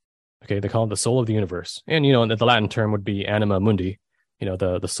universe. Okay, they call it the soul of the universe. And, the Latin term would be anima mundi,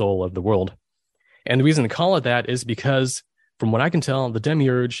 the soul of the world. And the reason they call it that is because, from what I can tell, the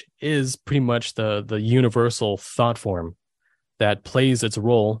Demiurge is pretty much the universal thought form that plays its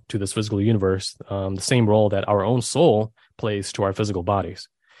role to this physical universe, the same role that our own soul plays to our physical bodies.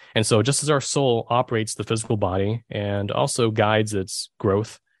 And so just as our soul operates the physical body and also guides its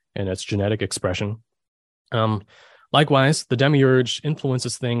growth and its genetic expression, likewise, the Demiurge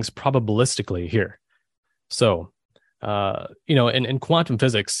influences things probabilistically here. So, in quantum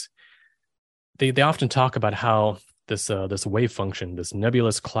physics, they often talk about how this wave function, this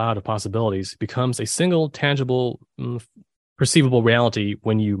nebulous cloud of possibilities, becomes a single tangible, perceivable reality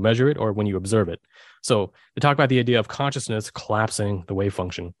when you measure it or when you observe it. So they talk about the idea of consciousness collapsing the wave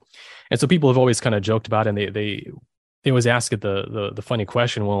function. And so people have always kind of joked about it, and they always ask it the funny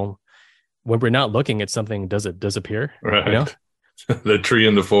question, well, when we're not looking at something, does it disappear? Right. The tree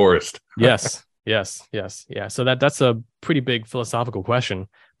in the forest. Yes. Yeah. So that's a pretty big philosophical question,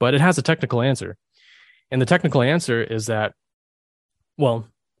 but it has a technical answer. And the technical answer is that, well,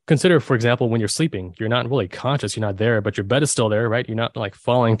 consider, for example, when you're sleeping, you're not really conscious, you're not there, but your bed is still there, right? You're not like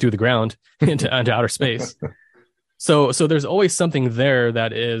falling through the ground into outer space. So there's always something there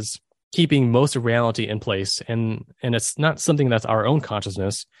that is keeping most of reality in place, and it's not something that's our own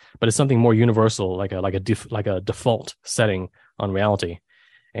consciousness, but it's something more universal, like a default setting on reality.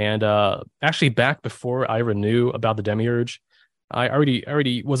 And actually, back before I ever knew about the Demiurge, I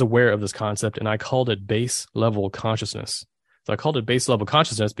already was aware of this concept, and I called it base level consciousness. So I called it base level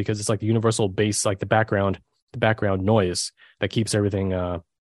consciousness because it's like the universal base, like the background noise that keeps everything, for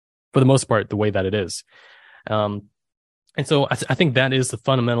the most part, the way that it is. And so I think that is the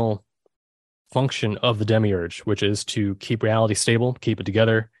fundamental function of the Demiurge, which is to keep reality stable, keep it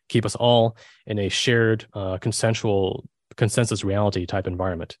together, keep us all in a shared, consensus reality type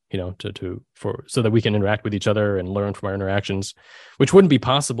environment, so that we can interact with each other and learn from our interactions, which wouldn't be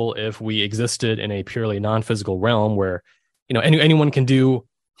possible if we existed in a purely non-physical realm where, anyone can do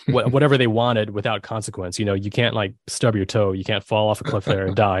whatever they wanted without consequence. You can't like stub your toe, you can't fall off a cliff there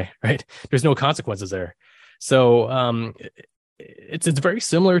and die, right? There's no consequences there. So it's very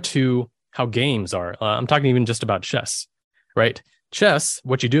similar to how games are. I'm talking even just about chess, right? Chess,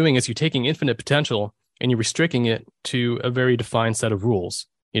 what you're doing is you're taking infinite potential and you're restricting it to a very defined set of rules.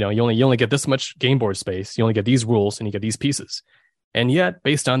 You only get this much game board space. You only get these rules and you get these pieces. And yet,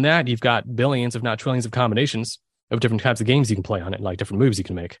 based on that, you've got billions, if not trillions, of combinations of different types of games you can play on it, like different moves you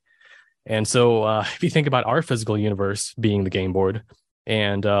can make. And so if you think about our physical universe being the game board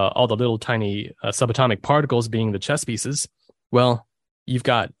and all the little tiny subatomic particles being the chess pieces, well, you've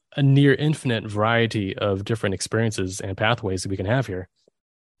got a near infinite variety of different experiences and pathways that we can have here.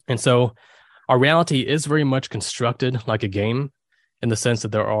 And so our reality is very much constructed like a game, in the sense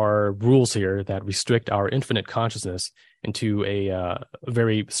that there are rules here that restrict our infinite consciousness into a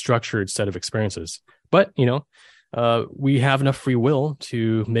very structured set of experiences. But, we have enough free will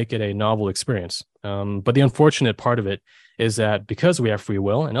to make it a novel experience. But the unfortunate part of it is that because we have free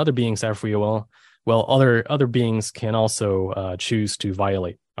will and other beings have free will, well, other beings can also choose to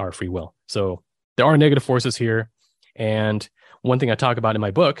violate our free will. So there are negative forces here. And one thing I talk about in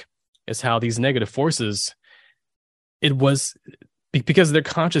my book is how these negative forces, it was because they're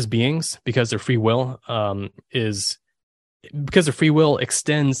conscious beings, because their free will because their free will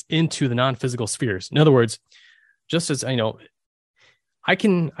extends into the non-physical spheres. In other words, just as I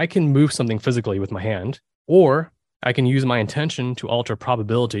can move something physically with my hand, or I can use my intention to alter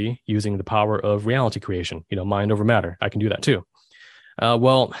probability using the power of reality creation, mind over matter. I can do that too.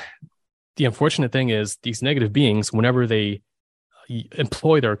 Well, the unfortunate thing is these negative beings, whenever they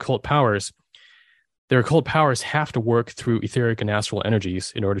employ their occult powers, their occult powers have to work through etheric and astral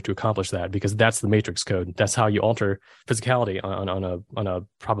energies in order to accomplish that, because that's the matrix code. That's how you alter physicality on a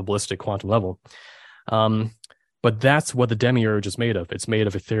probabilistic quantum level. But that's what the Demiurge is made of. It's made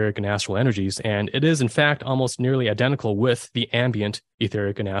of etheric and astral energies, and it is in fact almost nearly identical with the ambient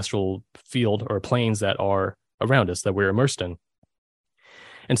etheric and astral field or planes that are around us, that we're immersed in.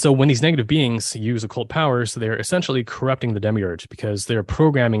 And so when these negative beings use occult powers, they're essentially corrupting the Demiurge, because they're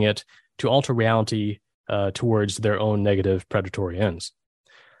programming it to alter reality towards their own negative predatory ends.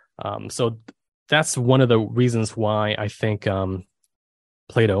 So that's one of the reasons why I think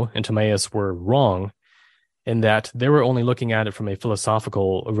Plato and Timaeus were wrong, in that they were only looking at it from a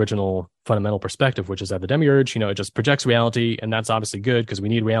philosophical, original, fundamental perspective, which is that the Demiurge, it just projects reality, and that's obviously good because we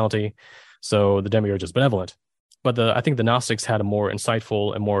need reality. So the Demiurge is benevolent. But I think the Gnostics had a more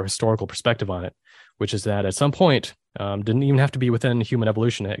insightful and more historical perspective on it, which is that at some point, didn't even have to be within human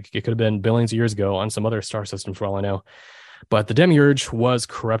evolution. It could have been billions of years ago on some other star system, for all I know. But the Demiurge was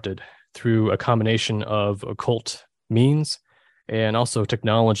corrupted through a combination of occult means and also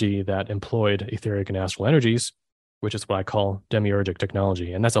technology that employed etheric and astral energies, which is what I call demiurgic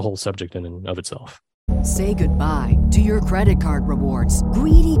technology. And that's a whole subject in and of itself. Say goodbye to your credit card rewards.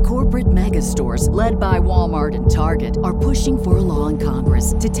 Greedy corporate mega stores, led by Walmart and Target, are pushing for a law in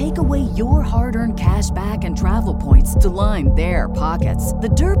Congress to take away your hard-earned cash back and travel points to line their pockets. The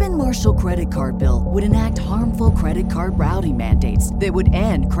Durbin-Marshall credit card bill would enact harmful credit card routing mandates that would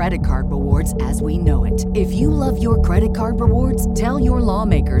end credit card rewards as we know it. If you love your credit card rewards, tell your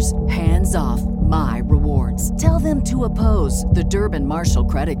lawmakers, hands off my rewards. Tell them to oppose the Durbin-Marshall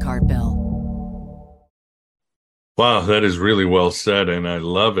credit card bill. Wow, that is really well said, and I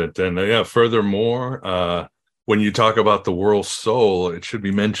love it. And furthermore, when you talk about the world soul, it should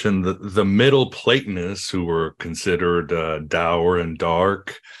be mentioned that the Middle Platonists, who were considered dour and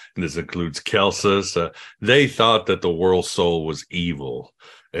dark, and this includes Celsus, they thought that the world soul was evil.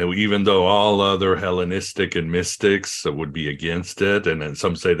 And even though all other Hellenistic and mystics would be against it, and then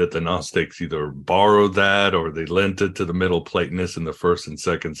some say that the Gnostics either borrowed that or they lent it to the Middle Platonists in the 1st and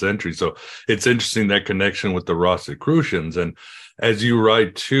 2nd century. So it's interesting, that connection with the Rosicrucians. And as you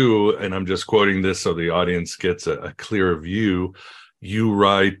write too, and I'm just quoting this so the audience gets a clearer view, you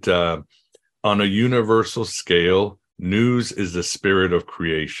write, on a universal scale, Nous is the spirit of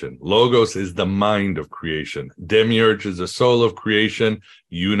creation. Logos is the mind of creation. Demiurge is the soul of creation.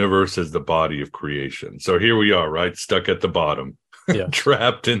 Universe is the body of creation. So here we are, right? Stuck at the bottom,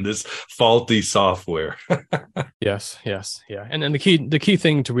 trapped in this faulty software. Yes. Yeah. And the key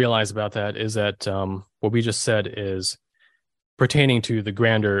thing to realize about that is that what we just said is pertaining to the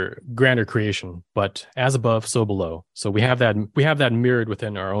grander creation, but as above, so below. So we have that mirrored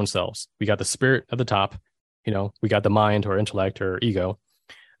within our own selves. We got the spirit at the top. We got the mind or intellect or ego,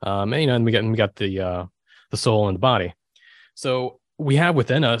 and we got the soul and the body. So we have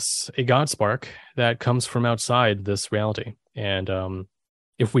within us a God spark that comes from outside this reality. And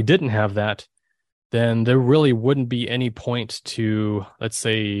if we didn't have that, then there really wouldn't be any point to, let's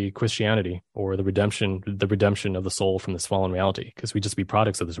say, Christianity or the redemption of the soul from this fallen reality, because we'd just be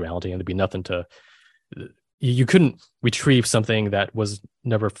products of this reality, and there'd be nothing to. You couldn't retrieve something that was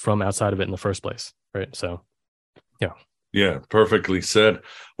never from outside of it in the first place, right? So. Yeah, perfectly said.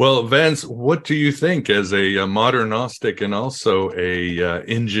 Well, Vance, what do you think as a modern Gnostic and also a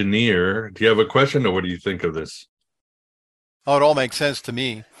engineer? Do you have a question, or what do you think of this? Oh, it all makes sense to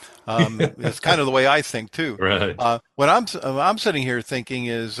me. It's kind of the way I think too. Right. What I'm sitting here thinking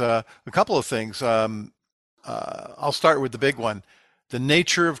is a couple of things. I'll start with the big one: the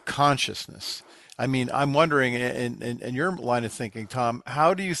nature of consciousness. I mean, I'm wondering, in your line of thinking, Tom,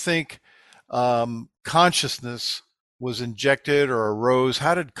 how do you think consciousness was injected or arose?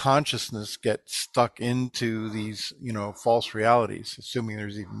 How did consciousness get stuck into these, false realities, assuming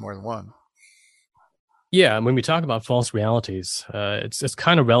there's even more than one? Yeah, when we talk about false realities, it's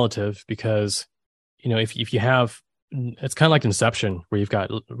kind of relative, because, if you have, it's kind of like Inception, where you've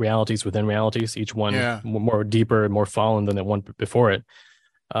got realities within realities, each one more deeper and more fallen than the one before it.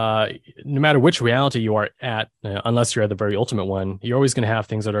 No matter which reality you are at, unless you're at the very ultimate one, you're always going to have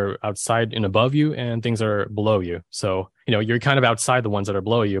things that are outside and above you and things that are below you. So, you're kind of outside the ones that are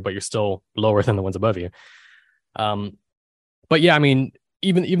below you, but you're still lower than the ones above you. But yeah, I mean,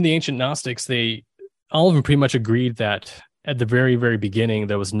 even the ancient Gnostics, all of them pretty much agreed that at the very, very beginning,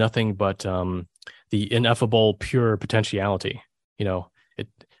 there was nothing but the ineffable, pure potentiality,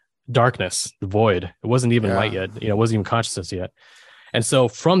 darkness, the void. It wasn't even light yet. It wasn't even consciousness yet. And so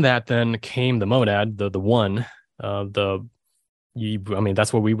from that then came the monad, the one, that's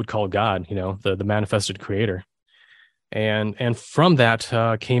what we would call God, the manifested creator. And from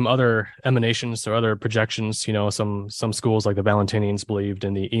that came other emanations or other projections. Some schools like the Valentinians believed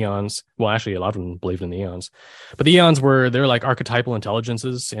in the eons. Well, actually, a lot of them believed in the eons, but the eons they're like archetypal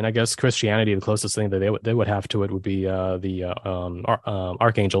intelligences. And I guess Christianity, the closest thing that they would have to it would be the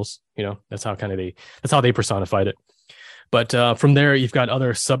archangels. That's how they personified it. But from there, you've got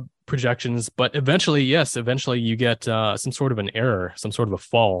other sub projections. But eventually you get some sort of an error, some sort of a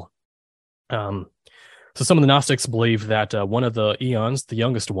fall. So some of the Gnostics believe that one of the eons, the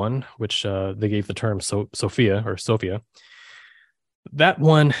youngest one, which they gave the term Sophia, that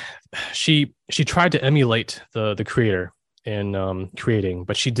one, she tried to emulate the creator in creating,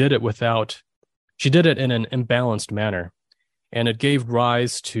 but she did it in an imbalanced manner, and it gave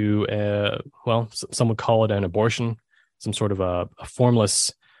rise to some would call it an abortion, some sort of a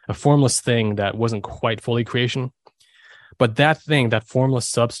formless thing that wasn't quite fully creation. But that formless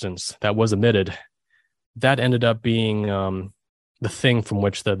substance that was emitted, that ended up being the thing from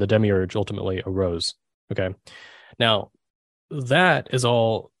which the Demiurge ultimately arose. Okay. Now, that is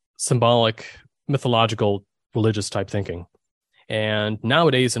all symbolic, mythological, religious type thinking. And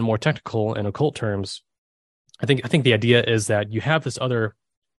nowadays, in more technical and occult terms, I think the idea is that you have this other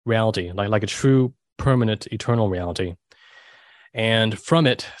reality, like a true, permanent, eternal reality. And from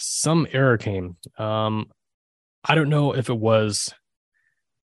it, some error came. I don't know if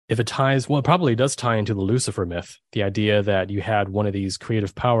it ties, well, it probably does tie into the Lucifer myth, the idea that you had one of these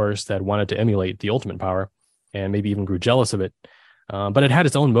creative powers that wanted to emulate the ultimate power and maybe even grew jealous of it. But it had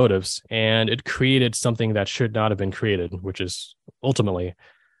its own motives, and it created something that should not have been created, which is ultimately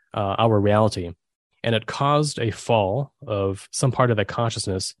our reality. And it caused a fall of some part of that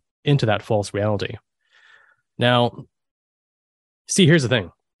consciousness into that false reality. Now, see, here's the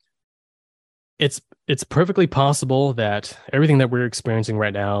thing. It's perfectly possible that everything that we're experiencing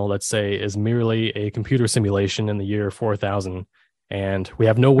right now, let's say, is merely a computer simulation in the year 4000, and we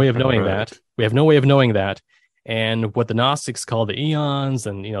have no way of knowing that. We have no way of knowing that. And what the Gnostics call the eons,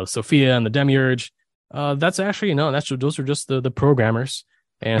 and Sophia and the Demiurge, that's actually those are just the programmers,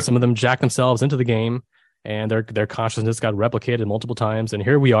 and some of them jack themselves into the game, and their consciousness got replicated multiple times. And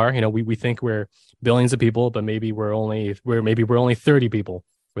here we are. We think we're billions of people, but maybe we're only 30 people,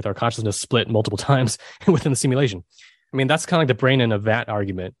 with our consciousness split multiple times within the simulation. I mean, that's kind of like the brain in a vat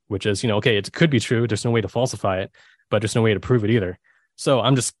argument, which is, okay, it could be true. There's no way to falsify it, but there's no way to prove it either. So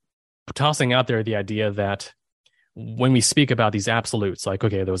I'm just tossing out there the idea that when we speak about these absolutes, like,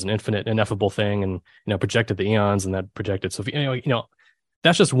 okay, there was an infinite, ineffable thing, and, projected the eons, and that projected. So,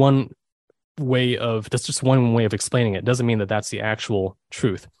 that's just one way of explaining it. It doesn't mean that that's the actual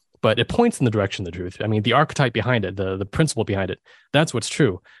truth. But it points in the direction of the truth. I mean, the archetype behind it, the principle behind it, that's what's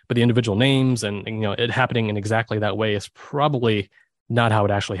true. But the individual names and it happening in exactly that way is probably not how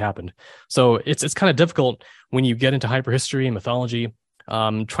it actually happened. So it's kind of difficult when you get into hyperhistory and mythology,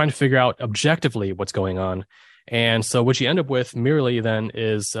 trying to figure out objectively what's going on. And so what you end up with merely then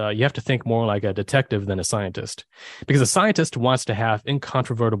is you have to think more like a detective than a scientist, because a scientist wants to have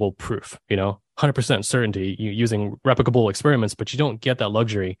incontrovertible proof, 100% certainty using replicable experiments, but you don't get that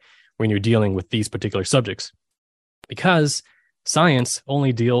luxury when you're dealing with these particular subjects, because science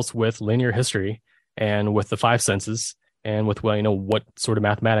only deals with linear history and with the five senses and with, what sort of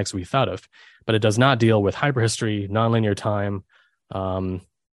mathematics we thought of, but it does not deal with hyperhistory, nonlinear time,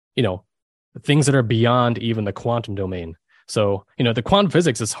 things that are beyond even the quantum domain. So, the quantum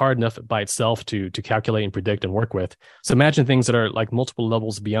physics is hard enough by itself to calculate and predict and work with. So imagine things that are like multiple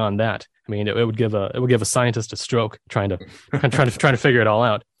levels beyond that. I mean, it would give a scientist a stroke trying to figure it all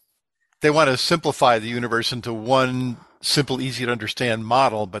out. They want to simplify the universe into one simple, easy to understand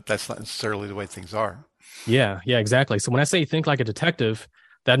model, but that's not necessarily the way things are. Yeah, exactly. So when I say think like a detective,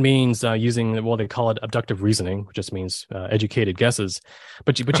 that means using, they call it abductive reasoning, which just means educated guesses.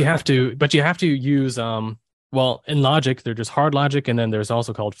 But you have to use in logic, there's just hard logic, and then there's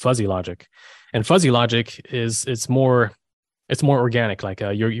also called fuzzy logic. And fuzzy logic it's more organic. Like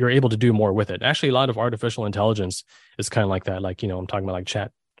you're able to do more with it. Actually, a lot of artificial intelligence is kind of like that. Like I'm talking about like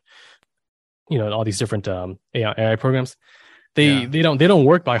chat. All these different AI programs. They don't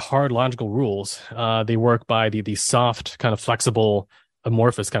work by hard logical rules. They work by the soft, kind of flexible,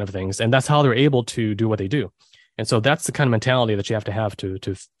 amorphous kind of things, and that's how they're able to do what they do. And so that's the kind of mentality that you have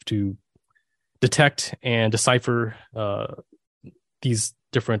to detect and decipher these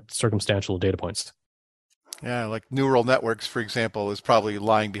different circumstantial data points. Yeah, like neural networks, for example, is probably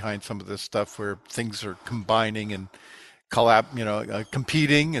lying behind some of this stuff where things are combining and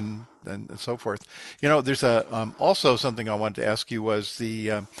competing and so forth. There's also something I wanted to ask you was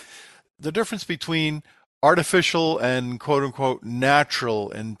the difference between artificial and quote unquote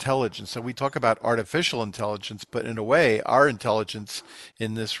natural intelligence. So we talk about artificial intelligence, but in a way, our intelligence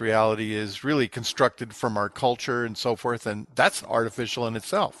in this reality is really constructed from our culture and so forth. And that's artificial in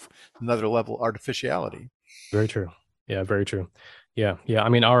itself, another level of artificiality. Very true. Yeah, very true. Yeah, yeah. I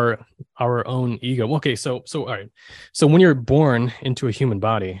mean, our own ego. Okay, so all right. So when you're born into a human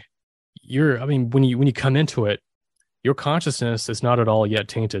body, I mean, when you come into it, your consciousness is not at all yet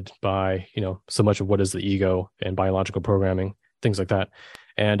tainted by, so much of what is the ego and biological programming, things like that.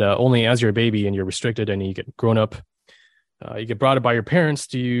 And only as you're a baby and you're restricted and you get grown up, you get brought up by your parents,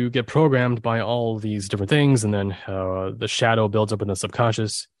 do you get programmed by all these different things, and then the shadow builds up in the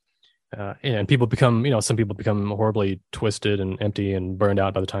subconscious. And people become, some people become horribly twisted and empty and burned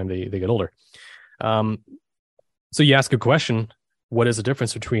out by the time they get older. So you ask a question: what is the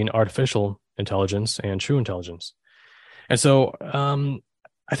difference between artificial intelligence and true intelligence? And so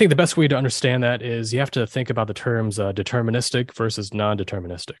I think the best way to understand that is you have to think about the terms deterministic versus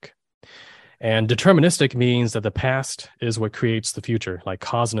non-deterministic. And deterministic means that the past is what creates the future, like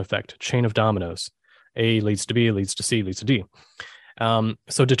cause and effect, chain of dominoes. A leads to B, leads to C, leads to D.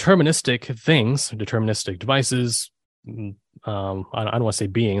 So deterministic things, deterministic devices, I don't want to say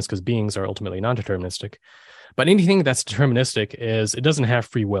beings, because beings are ultimately non-deterministic, but anything that's deterministic it doesn't have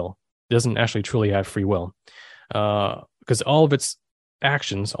free will. It doesn't actually truly have free will, because all of its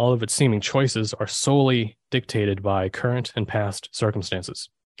actions, all of its seeming choices are solely dictated by current and past circumstances.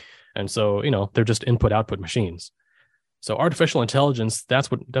 And so, they're just input-output machines. So artificial intelligence,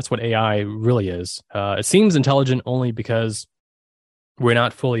 that's what AI really is. It seems intelligent only because we're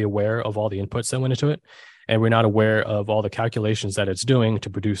not fully aware of all the inputs that went into it, and we're not aware of all the calculations that it's doing to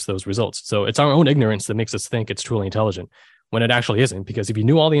produce those results. So it's our own ignorance that makes us think it's truly intelligent, when it actually isn't, because if you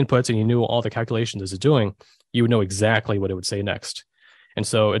knew all the inputs and you knew all the calculations it's doing, you would know exactly what it would say next. And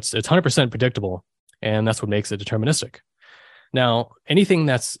so it's 100% predictable, and that's what makes it deterministic. Now, anything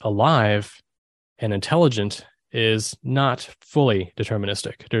that's alive and intelligent is not fully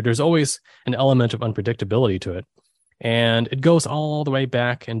deterministic. There's always an element of unpredictability to it. And it goes all the way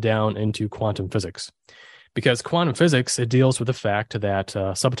back and down into quantum physics. Because quantum physics, it deals with the fact that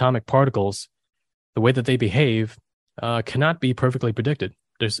subatomic particles, the way that they behave, cannot be perfectly predicted.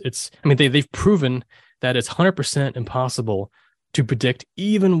 They've proven that it's 100% impossible to predict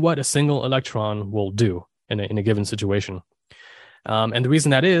even what a single electron will do in a given situation. And the reason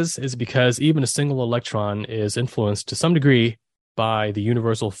that is because even a single electron is influenced to some degree by the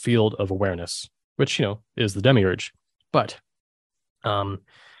universal field of awareness, which, is the Demiurge. But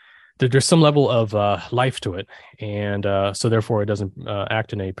there's some level of life to it, and so therefore it doesn't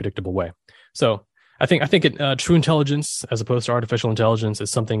act in a predictable way. So I think true intelligence, as opposed to artificial intelligence,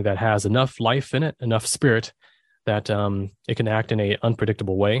 is something that has enough life in it, enough spirit, that it can act in an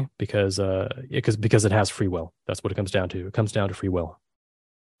unpredictable way because it has free will. That's what it comes down to. It comes down to free will.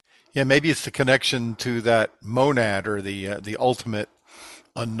 Yeah, maybe it's the connection to that monad, or the ultimate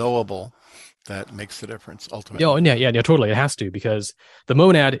unknowable, that makes the difference ultimately. Yeah, totally. It has to, because the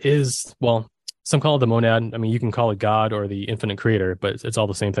monad is, well, some call it the monad. I mean, you can call it God or the infinite creator, but it's all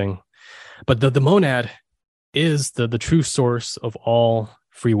the same thing. But the monad is the true source of all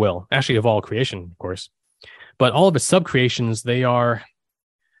free will, actually of all creation, of course. But all of its subcreations,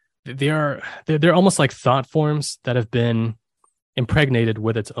 they're almost like thought forms that have been impregnated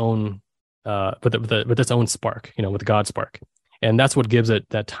with its own with its own spark, with the God spark. And that's what gives it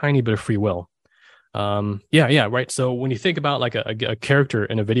that tiny bit of free will. Right. So when you think about like a character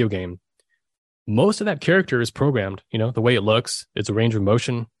in a video game, most of that character is programmed. The way it looks, its range of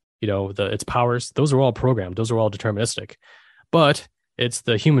motion, its powers, those are all programmed. Those are all deterministic. But it's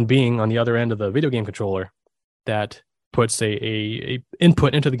the human being on the other end of the video game controller that puts a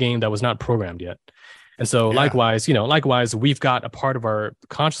input into the game that was not programmed yet. And so likewise, we've got a part of our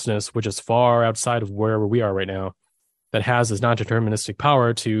consciousness which is far outside of wherever we are right now, that has this non-deterministic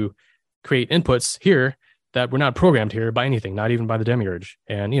power to create inputs here that were not programmed here by anything, not even by the Demiurge.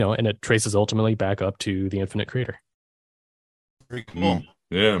 And, and it traces ultimately back up to the infinite creator. Very cool.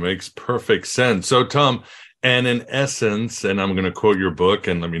 Yeah, makes perfect sense. So, Tom, and in essence, and I'm going to quote your book,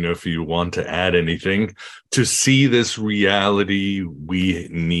 and let me know if you want to add anything, to see this reality, we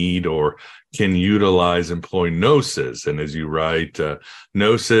need or can utilize, employ gnosis. And as you write,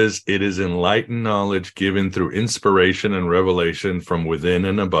 gnosis, it is enlightened knowledge given through inspiration and revelation from within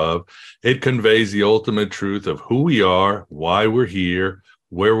and above. It conveys the ultimate truth of who we are, why we're here,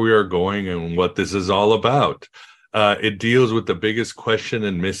 where we are going, and what this is all about. It deals with the biggest question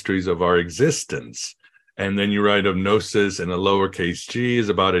and mysteries of our existence. And then you write of gnosis in a lowercase g is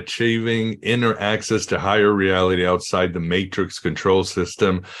about achieving inner access to higher reality outside the matrix control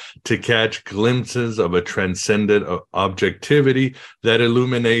system to catch glimpses of a transcendent objectivity that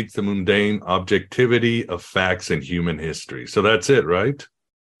illuminates the mundane objectivity of facts in human history. So that's it, right?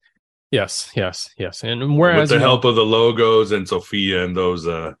 Yes. And whereas with the help of the logos and Sophia and those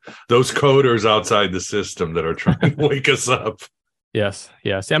coders outside the system that are trying to wake us up. Yes.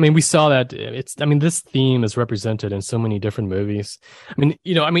 I mean, we saw that this theme is represented in so many different movies.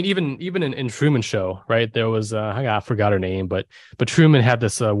 Even in Truman Show, right? There was I forgot her name, but Truman had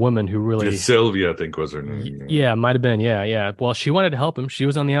this woman who really Sylvia, I think was her name. Yeah, might have been. Yeah. Well, she wanted to help him. She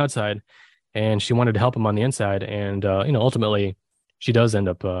was on the outside, and she wanted to help him on the inside, and ultimately, she does end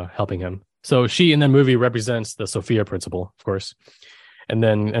up helping him. So she in that movie represents the Sophia principle, of course. And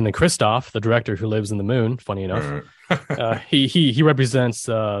then Christoph, the director who lives in the moon, funny enough, he represents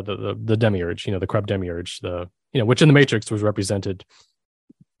the Demiurge, the corrupt Demiurge, which in the Matrix was represented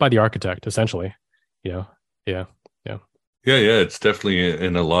by the architect, essentially. Yeah. It's definitely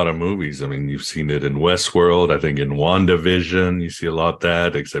in a lot of movies. I mean, you've seen it in Westworld. I think in WandaVision, you see a lot of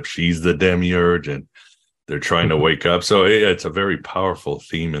that, except she's the Demiurge and they're trying to wake up. So it's a very powerful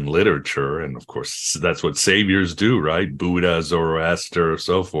theme in literature. And of course, that's what saviors do, right? Buddha, Zoroaster,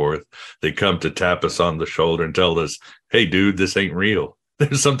 so forth. They come to tap us on the shoulder and tell us, hey, dude, this ain't real.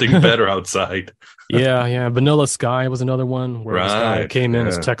 There's something better outside. Yeah. Vanilla Sky was another one where this guy came in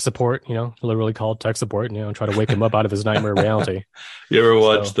as yeah. tech support, literally called tech support, and try to wake him up out of his nightmare reality. You ever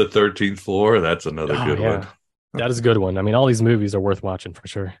watch The 13th Floor? That's another good one. That is a good one. I mean, all these movies are worth watching for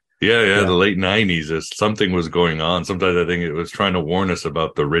sure. Yeah, the late 90s, something was going on. Sometimes I think it was trying to warn us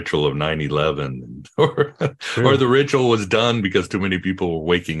about the ritual of 9/11 or the ritual was done because too many people were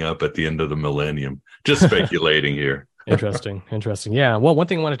waking up at the end of the millennium. Just speculating here. Interesting. Yeah. Well, one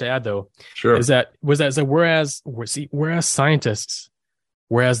thing I wanted to add though, sure, is that whereas scientists,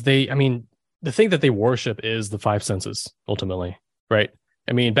 the thing that they worship is the five senses ultimately, right?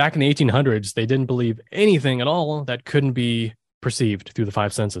 I mean, back in the 1800s, they didn't believe anything at all that couldn't be perceived through the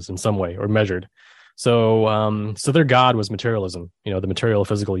five senses in some way or measured. So their God was materialism, the material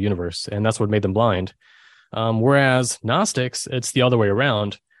physical universe, and that's what made them blind. Whereas Gnostics, it's the other way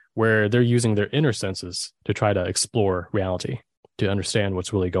around, where they're using their inner senses to try to explore reality, to understand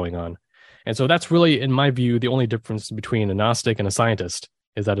what's really going on. And so that's really, in my view, the only difference between a Gnostic and a scientist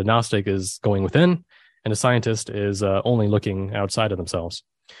is that a Gnostic is going within and a scientist is only looking outside of themselves.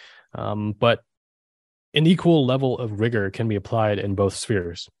 But an equal level of rigor can be applied in both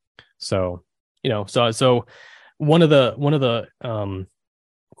spheres. So one of the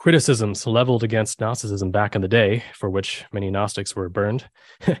criticisms leveled against Gnosticism back in the day, for which many Gnostics were burned,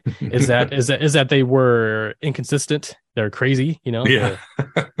 is that they were inconsistent. They're crazy,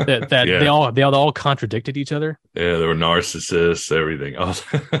 that they all contradicted each other. Yeah, they were narcissists, everything else.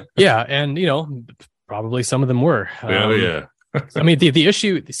 Yeah, and probably some of them were. Yeah. I mean, the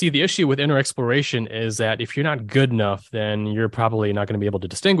issue with inner exploration is that if you're not good enough, then you're probably not going to be able to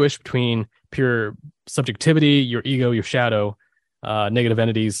distinguish between pure subjectivity, your ego, your shadow, negative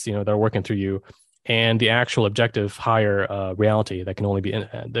entities, that are working through you, and the actual objective higher reality that can only be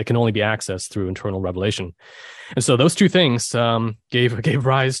accessed through internal revelation. And so those two things gave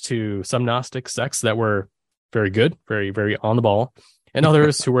rise to some Gnostic sects that were very good, very, very on the ball, and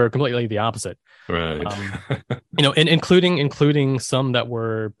others who were completely the opposite. Right. And including some that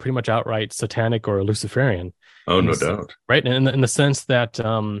were pretty much outright satanic or Luciferian. Oh, no doubt. Right. And in the sense that,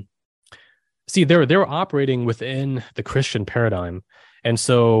 they were operating within the Christian paradigm. And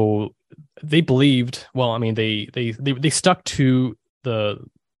so they believed, they stuck to the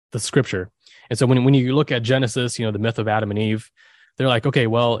scripture. And so when you look at Genesis, the myth of Adam and Eve, they're like, okay,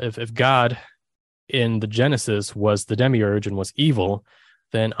 well, if God in the Genesis was the Demiurge and was evil,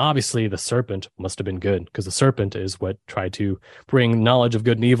 then obviously the serpent must have been good, because the serpent is what tried to bring knowledge of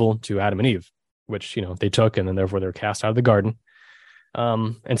good and evil to Adam and Eve, which, they took, and then therefore they're cast out of the garden.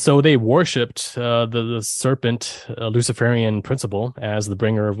 And so they worshipped the serpent Luciferian principle as the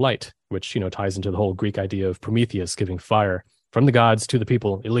bringer of light, which, ties into the whole Greek idea of Prometheus giving fire from the gods to the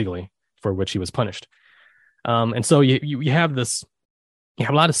people illegally, for which he was punished. And so you have a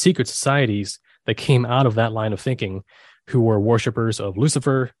lot of secret societies that came out of that line of thinking, who were worshipers of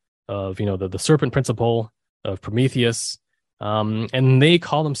Lucifer, of the serpent principle, of Prometheus, and they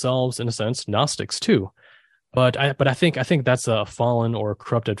call themselves, in a sense, Gnostics too. But I think that's a fallen or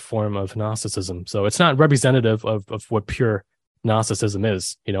corrupted form of Gnosticism. So it's not representative of what pure Gnosticism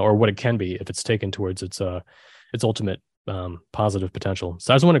is, or what it can be if it's taken towards its ultimate positive potential.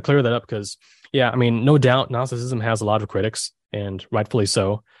 So I just want to clear that up because, no doubt Gnosticism has a lot of critics, and rightfully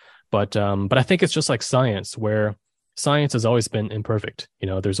so. But I think it's just like science, where science has always been imperfect.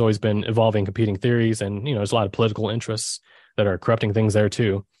 There's always been evolving competing theories, and there's a lot of political interests that are corrupting things there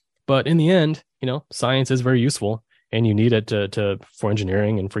too. But in the end, science is very useful, and you need it to for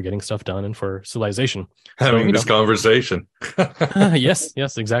engineering and for getting stuff done and for civilization. Having this conversation. Yes,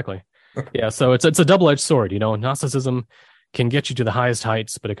 exactly. Yeah, so it's a double-edged sword. Gnosticism can get you to the highest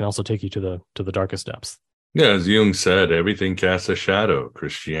heights, but it can also take you to the darkest depths. Yeah, as Jung said, everything casts a shadow.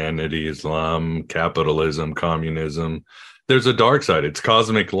 Christianity, Islam, capitalism, communism. There's a dark side. It's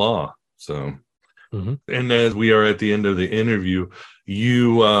cosmic law. So, And as we are at the end of the interview,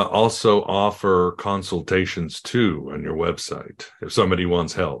 you also offer consultations too on your website if somebody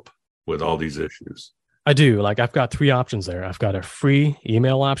wants help with all these issues. I do. Like, I've got 3 options there. I've got a free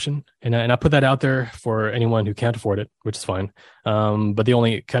email option, and I put that out there for anyone who can't afford it, which is fine. But the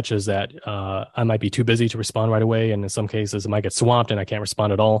only catch is that I might be too busy to respond right away, and in some cases, it might get swamped and I can't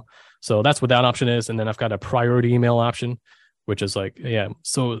respond at all. So that's what that option is. And then I've got a priority email option, which is like,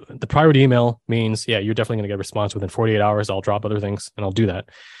 so the priority email means, you're definitely going to get a response within 48 hours. I'll drop other things, and I'll do that.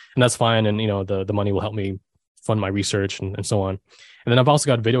 And that's fine. And, the money will help me fund my research and so on. And then I've also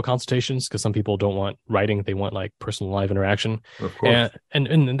got video consultations, because some people don't want writing. They want like personal live interaction. Of course.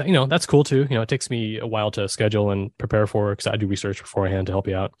 And that's cool too. It takes me a while to schedule and prepare for, because I do research beforehand to help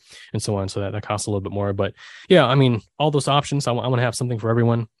you out and so on. So that costs a little bit more. But yeah, I mean, all those options, I want to have something for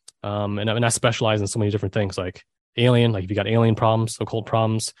everyone. And I specialize in so many different things, like alien, like if you got alien problems, occult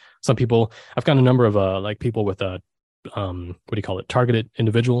problems. Some people, I've got a number of like people with targeted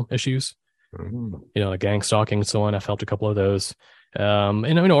individual issues. Like gang stalking and so on. I've helped a couple of those.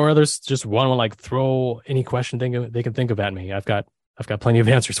 Or others just want to like throw any question they can think of at me. I've got plenty of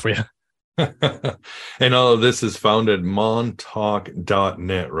answers for you. And all of this is found at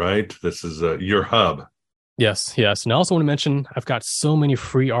montalk.net, right? This is your hub. Yes. And I also want to mention, I've got so many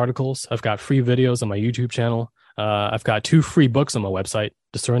free articles. I've got free videos on my YouTube channel. I've got 2 free books on my website,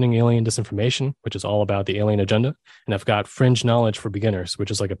 Discerning Alien Disinformation, which is all about the alien agenda. And I've got Fringe Knowledge for Beginners,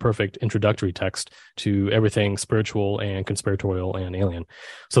 which is like a perfect introductory text to everything spiritual and conspiratorial and alien.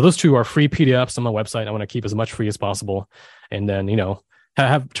 So those 2 are free PDFs on my website. I want to keep as much free as possible. And then,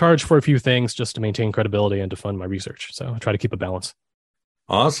 have charged for a few things just to maintain credibility and to fund my research. So I try to keep a balance.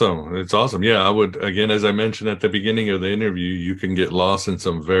 Awesome. It's awesome. Yeah, I would, again, as I mentioned at the beginning of the interview, you can get lost in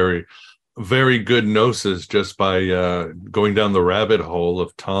some very, very good gnosis just by going down the rabbit hole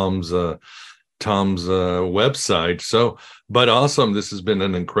of Tom's website. So, but awesome. This has been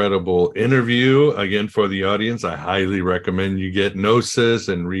an incredible interview. Again, for the audience, I highly recommend you get Gnosis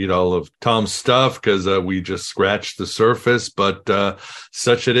and read all of Tom's stuff, because we just scratched the surface, but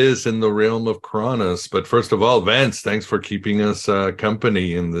such it is in the realm of Kronos. But first of all, Vance, thanks for keeping us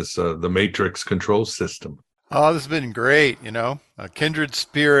company in this, the Matrix control system. Oh, this has been great. A kindred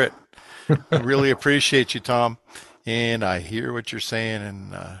spirit. I really appreciate you, Tom. And I hear what you're saying,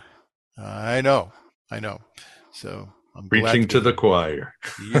 and I know. So I'm preaching to the choir.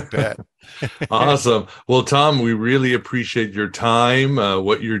 You bet. Awesome. Well, Tom, we really appreciate your time,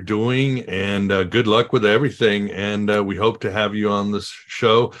 what you're doing, and good luck with everything. And we hope to have you on this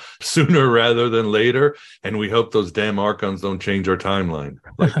show sooner rather than later. And we hope those damn Archons don't change our timeline.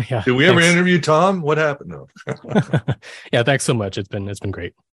 Did we ever interview Tom? What happened? No. Yeah, thanks so much. It's been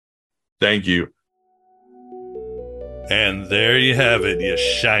great. Thank you. And there you have it, you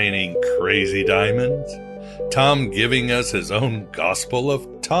shining crazy diamonds. Tom giving us his own Gospel of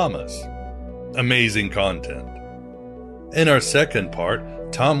Thomas. Amazing content. In our second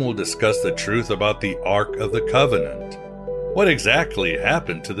part, Tom will discuss the truth about the Ark of the Covenant. What exactly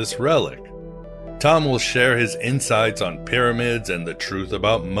happened to this relic? Tom will share his insights on pyramids and the truth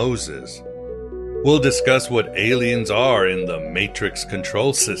about Moses. We'll discuss what aliens are in the Matrix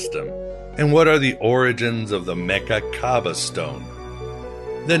control system, and what are the origins of the Mecca Kaaba stone.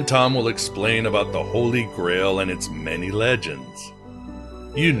 Then Tom will explain about the Holy Grail and its many legends.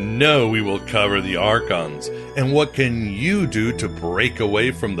 You know we will cover the Archons, and what can you do to break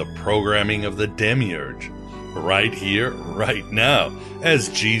away from the programming of the Demiurge? Right here, right now, as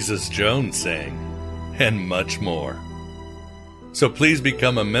Jesus Jones sang, and much more. So please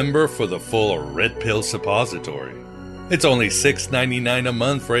become a member for the full Red Pill Suppository. It's only $6.99 a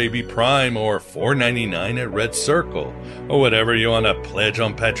month for AB Prime, or $4.99 at Red Circle, or whatever you want to pledge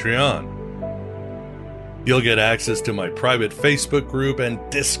on Patreon. You'll get access to my private Facebook group and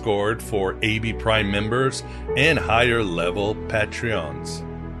Discord for AB Prime members and higher level Patreons.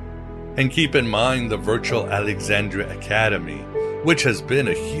 And keep in mind the Virtual Alexandria Academy, which has been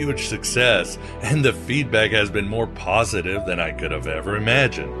a huge success, and the feedback has been more positive than I could have ever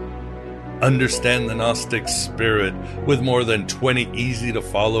imagined. Understand the Gnostic spirit with more than 20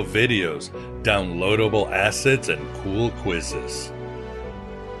 easy-to-follow videos, downloadable assets, and cool quizzes.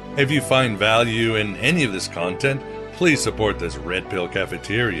 If you find value in any of this content, please support this Red Pill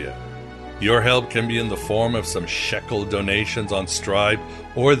Cafeteria. Your help can be in the form of some shekel donations on Stripe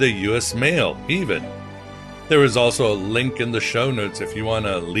or the US mail, even. There is also a link in the show notes if you want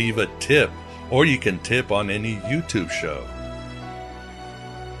to leave a tip, or you can tip on any YouTube show.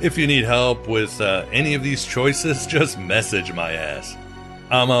 If you need help with any of these choices, just message my ass.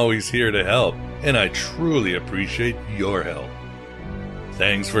 I'm always here to help, and I truly appreciate your help.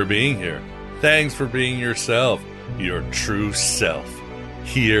 Thanks for being here. Thanks for being yourself, your true self,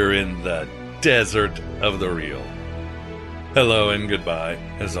 here in the desert of the real. Hello and goodbye,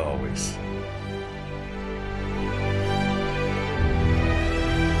 as always.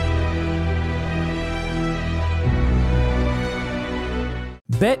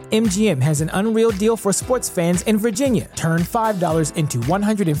 BetMGM has an unreal deal for sports fans in Virginia. Turn $5 into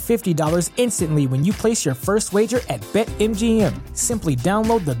 $150 instantly when you place your first wager at BetMGM. Simply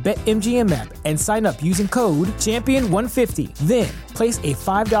download the BetMGM app and sign up using code Champion150. Then, place a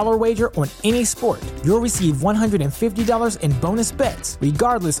 $5 wager on any sport. You'll receive $150 in bonus bets,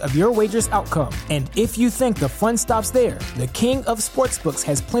 regardless of your wager's outcome. And if you think the fun stops there, the King of Sportsbooks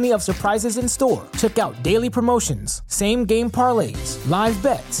has plenty of surprises in store. Check out daily promotions, same-game parlays, live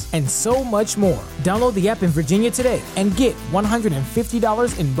bets, and so much more. Download the app in Virginia today and get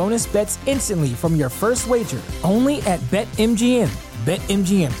 $150 in bonus bets instantly from your first wager. Only at BetMGM.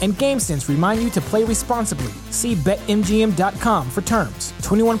 BetMGM and GameSense remind you to play responsibly. See BetMGM.com for terms.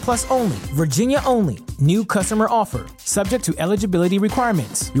 21 plus only. Virginia only. New customer offer. Subject to eligibility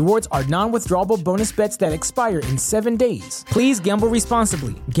requirements. Rewards are non-withdrawable bonus bets that expire in 7 days. Please gamble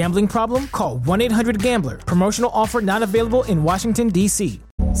responsibly. Gambling problem? Call 1-800-GAMBLER. Promotional offer not available in Washington, D.C.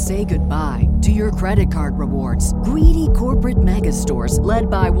 Say goodbye to your credit card rewards. Greedy corporate mega stores, led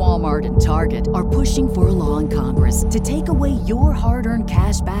by Walmart and Target, are pushing for a law in Congress to take away your hard-earned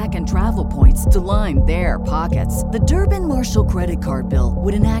cash back and travel points to line their pockets. The Durbin-Marshall credit card bill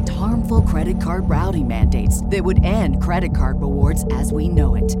would enact harmful credit card routing mandates that would end credit card rewards as we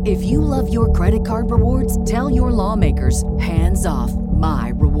know it. If you love your credit card rewards, tell your lawmakers, hands off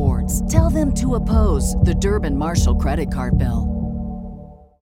my rewards. Tell them to oppose the Durbin-Marshall credit card bill.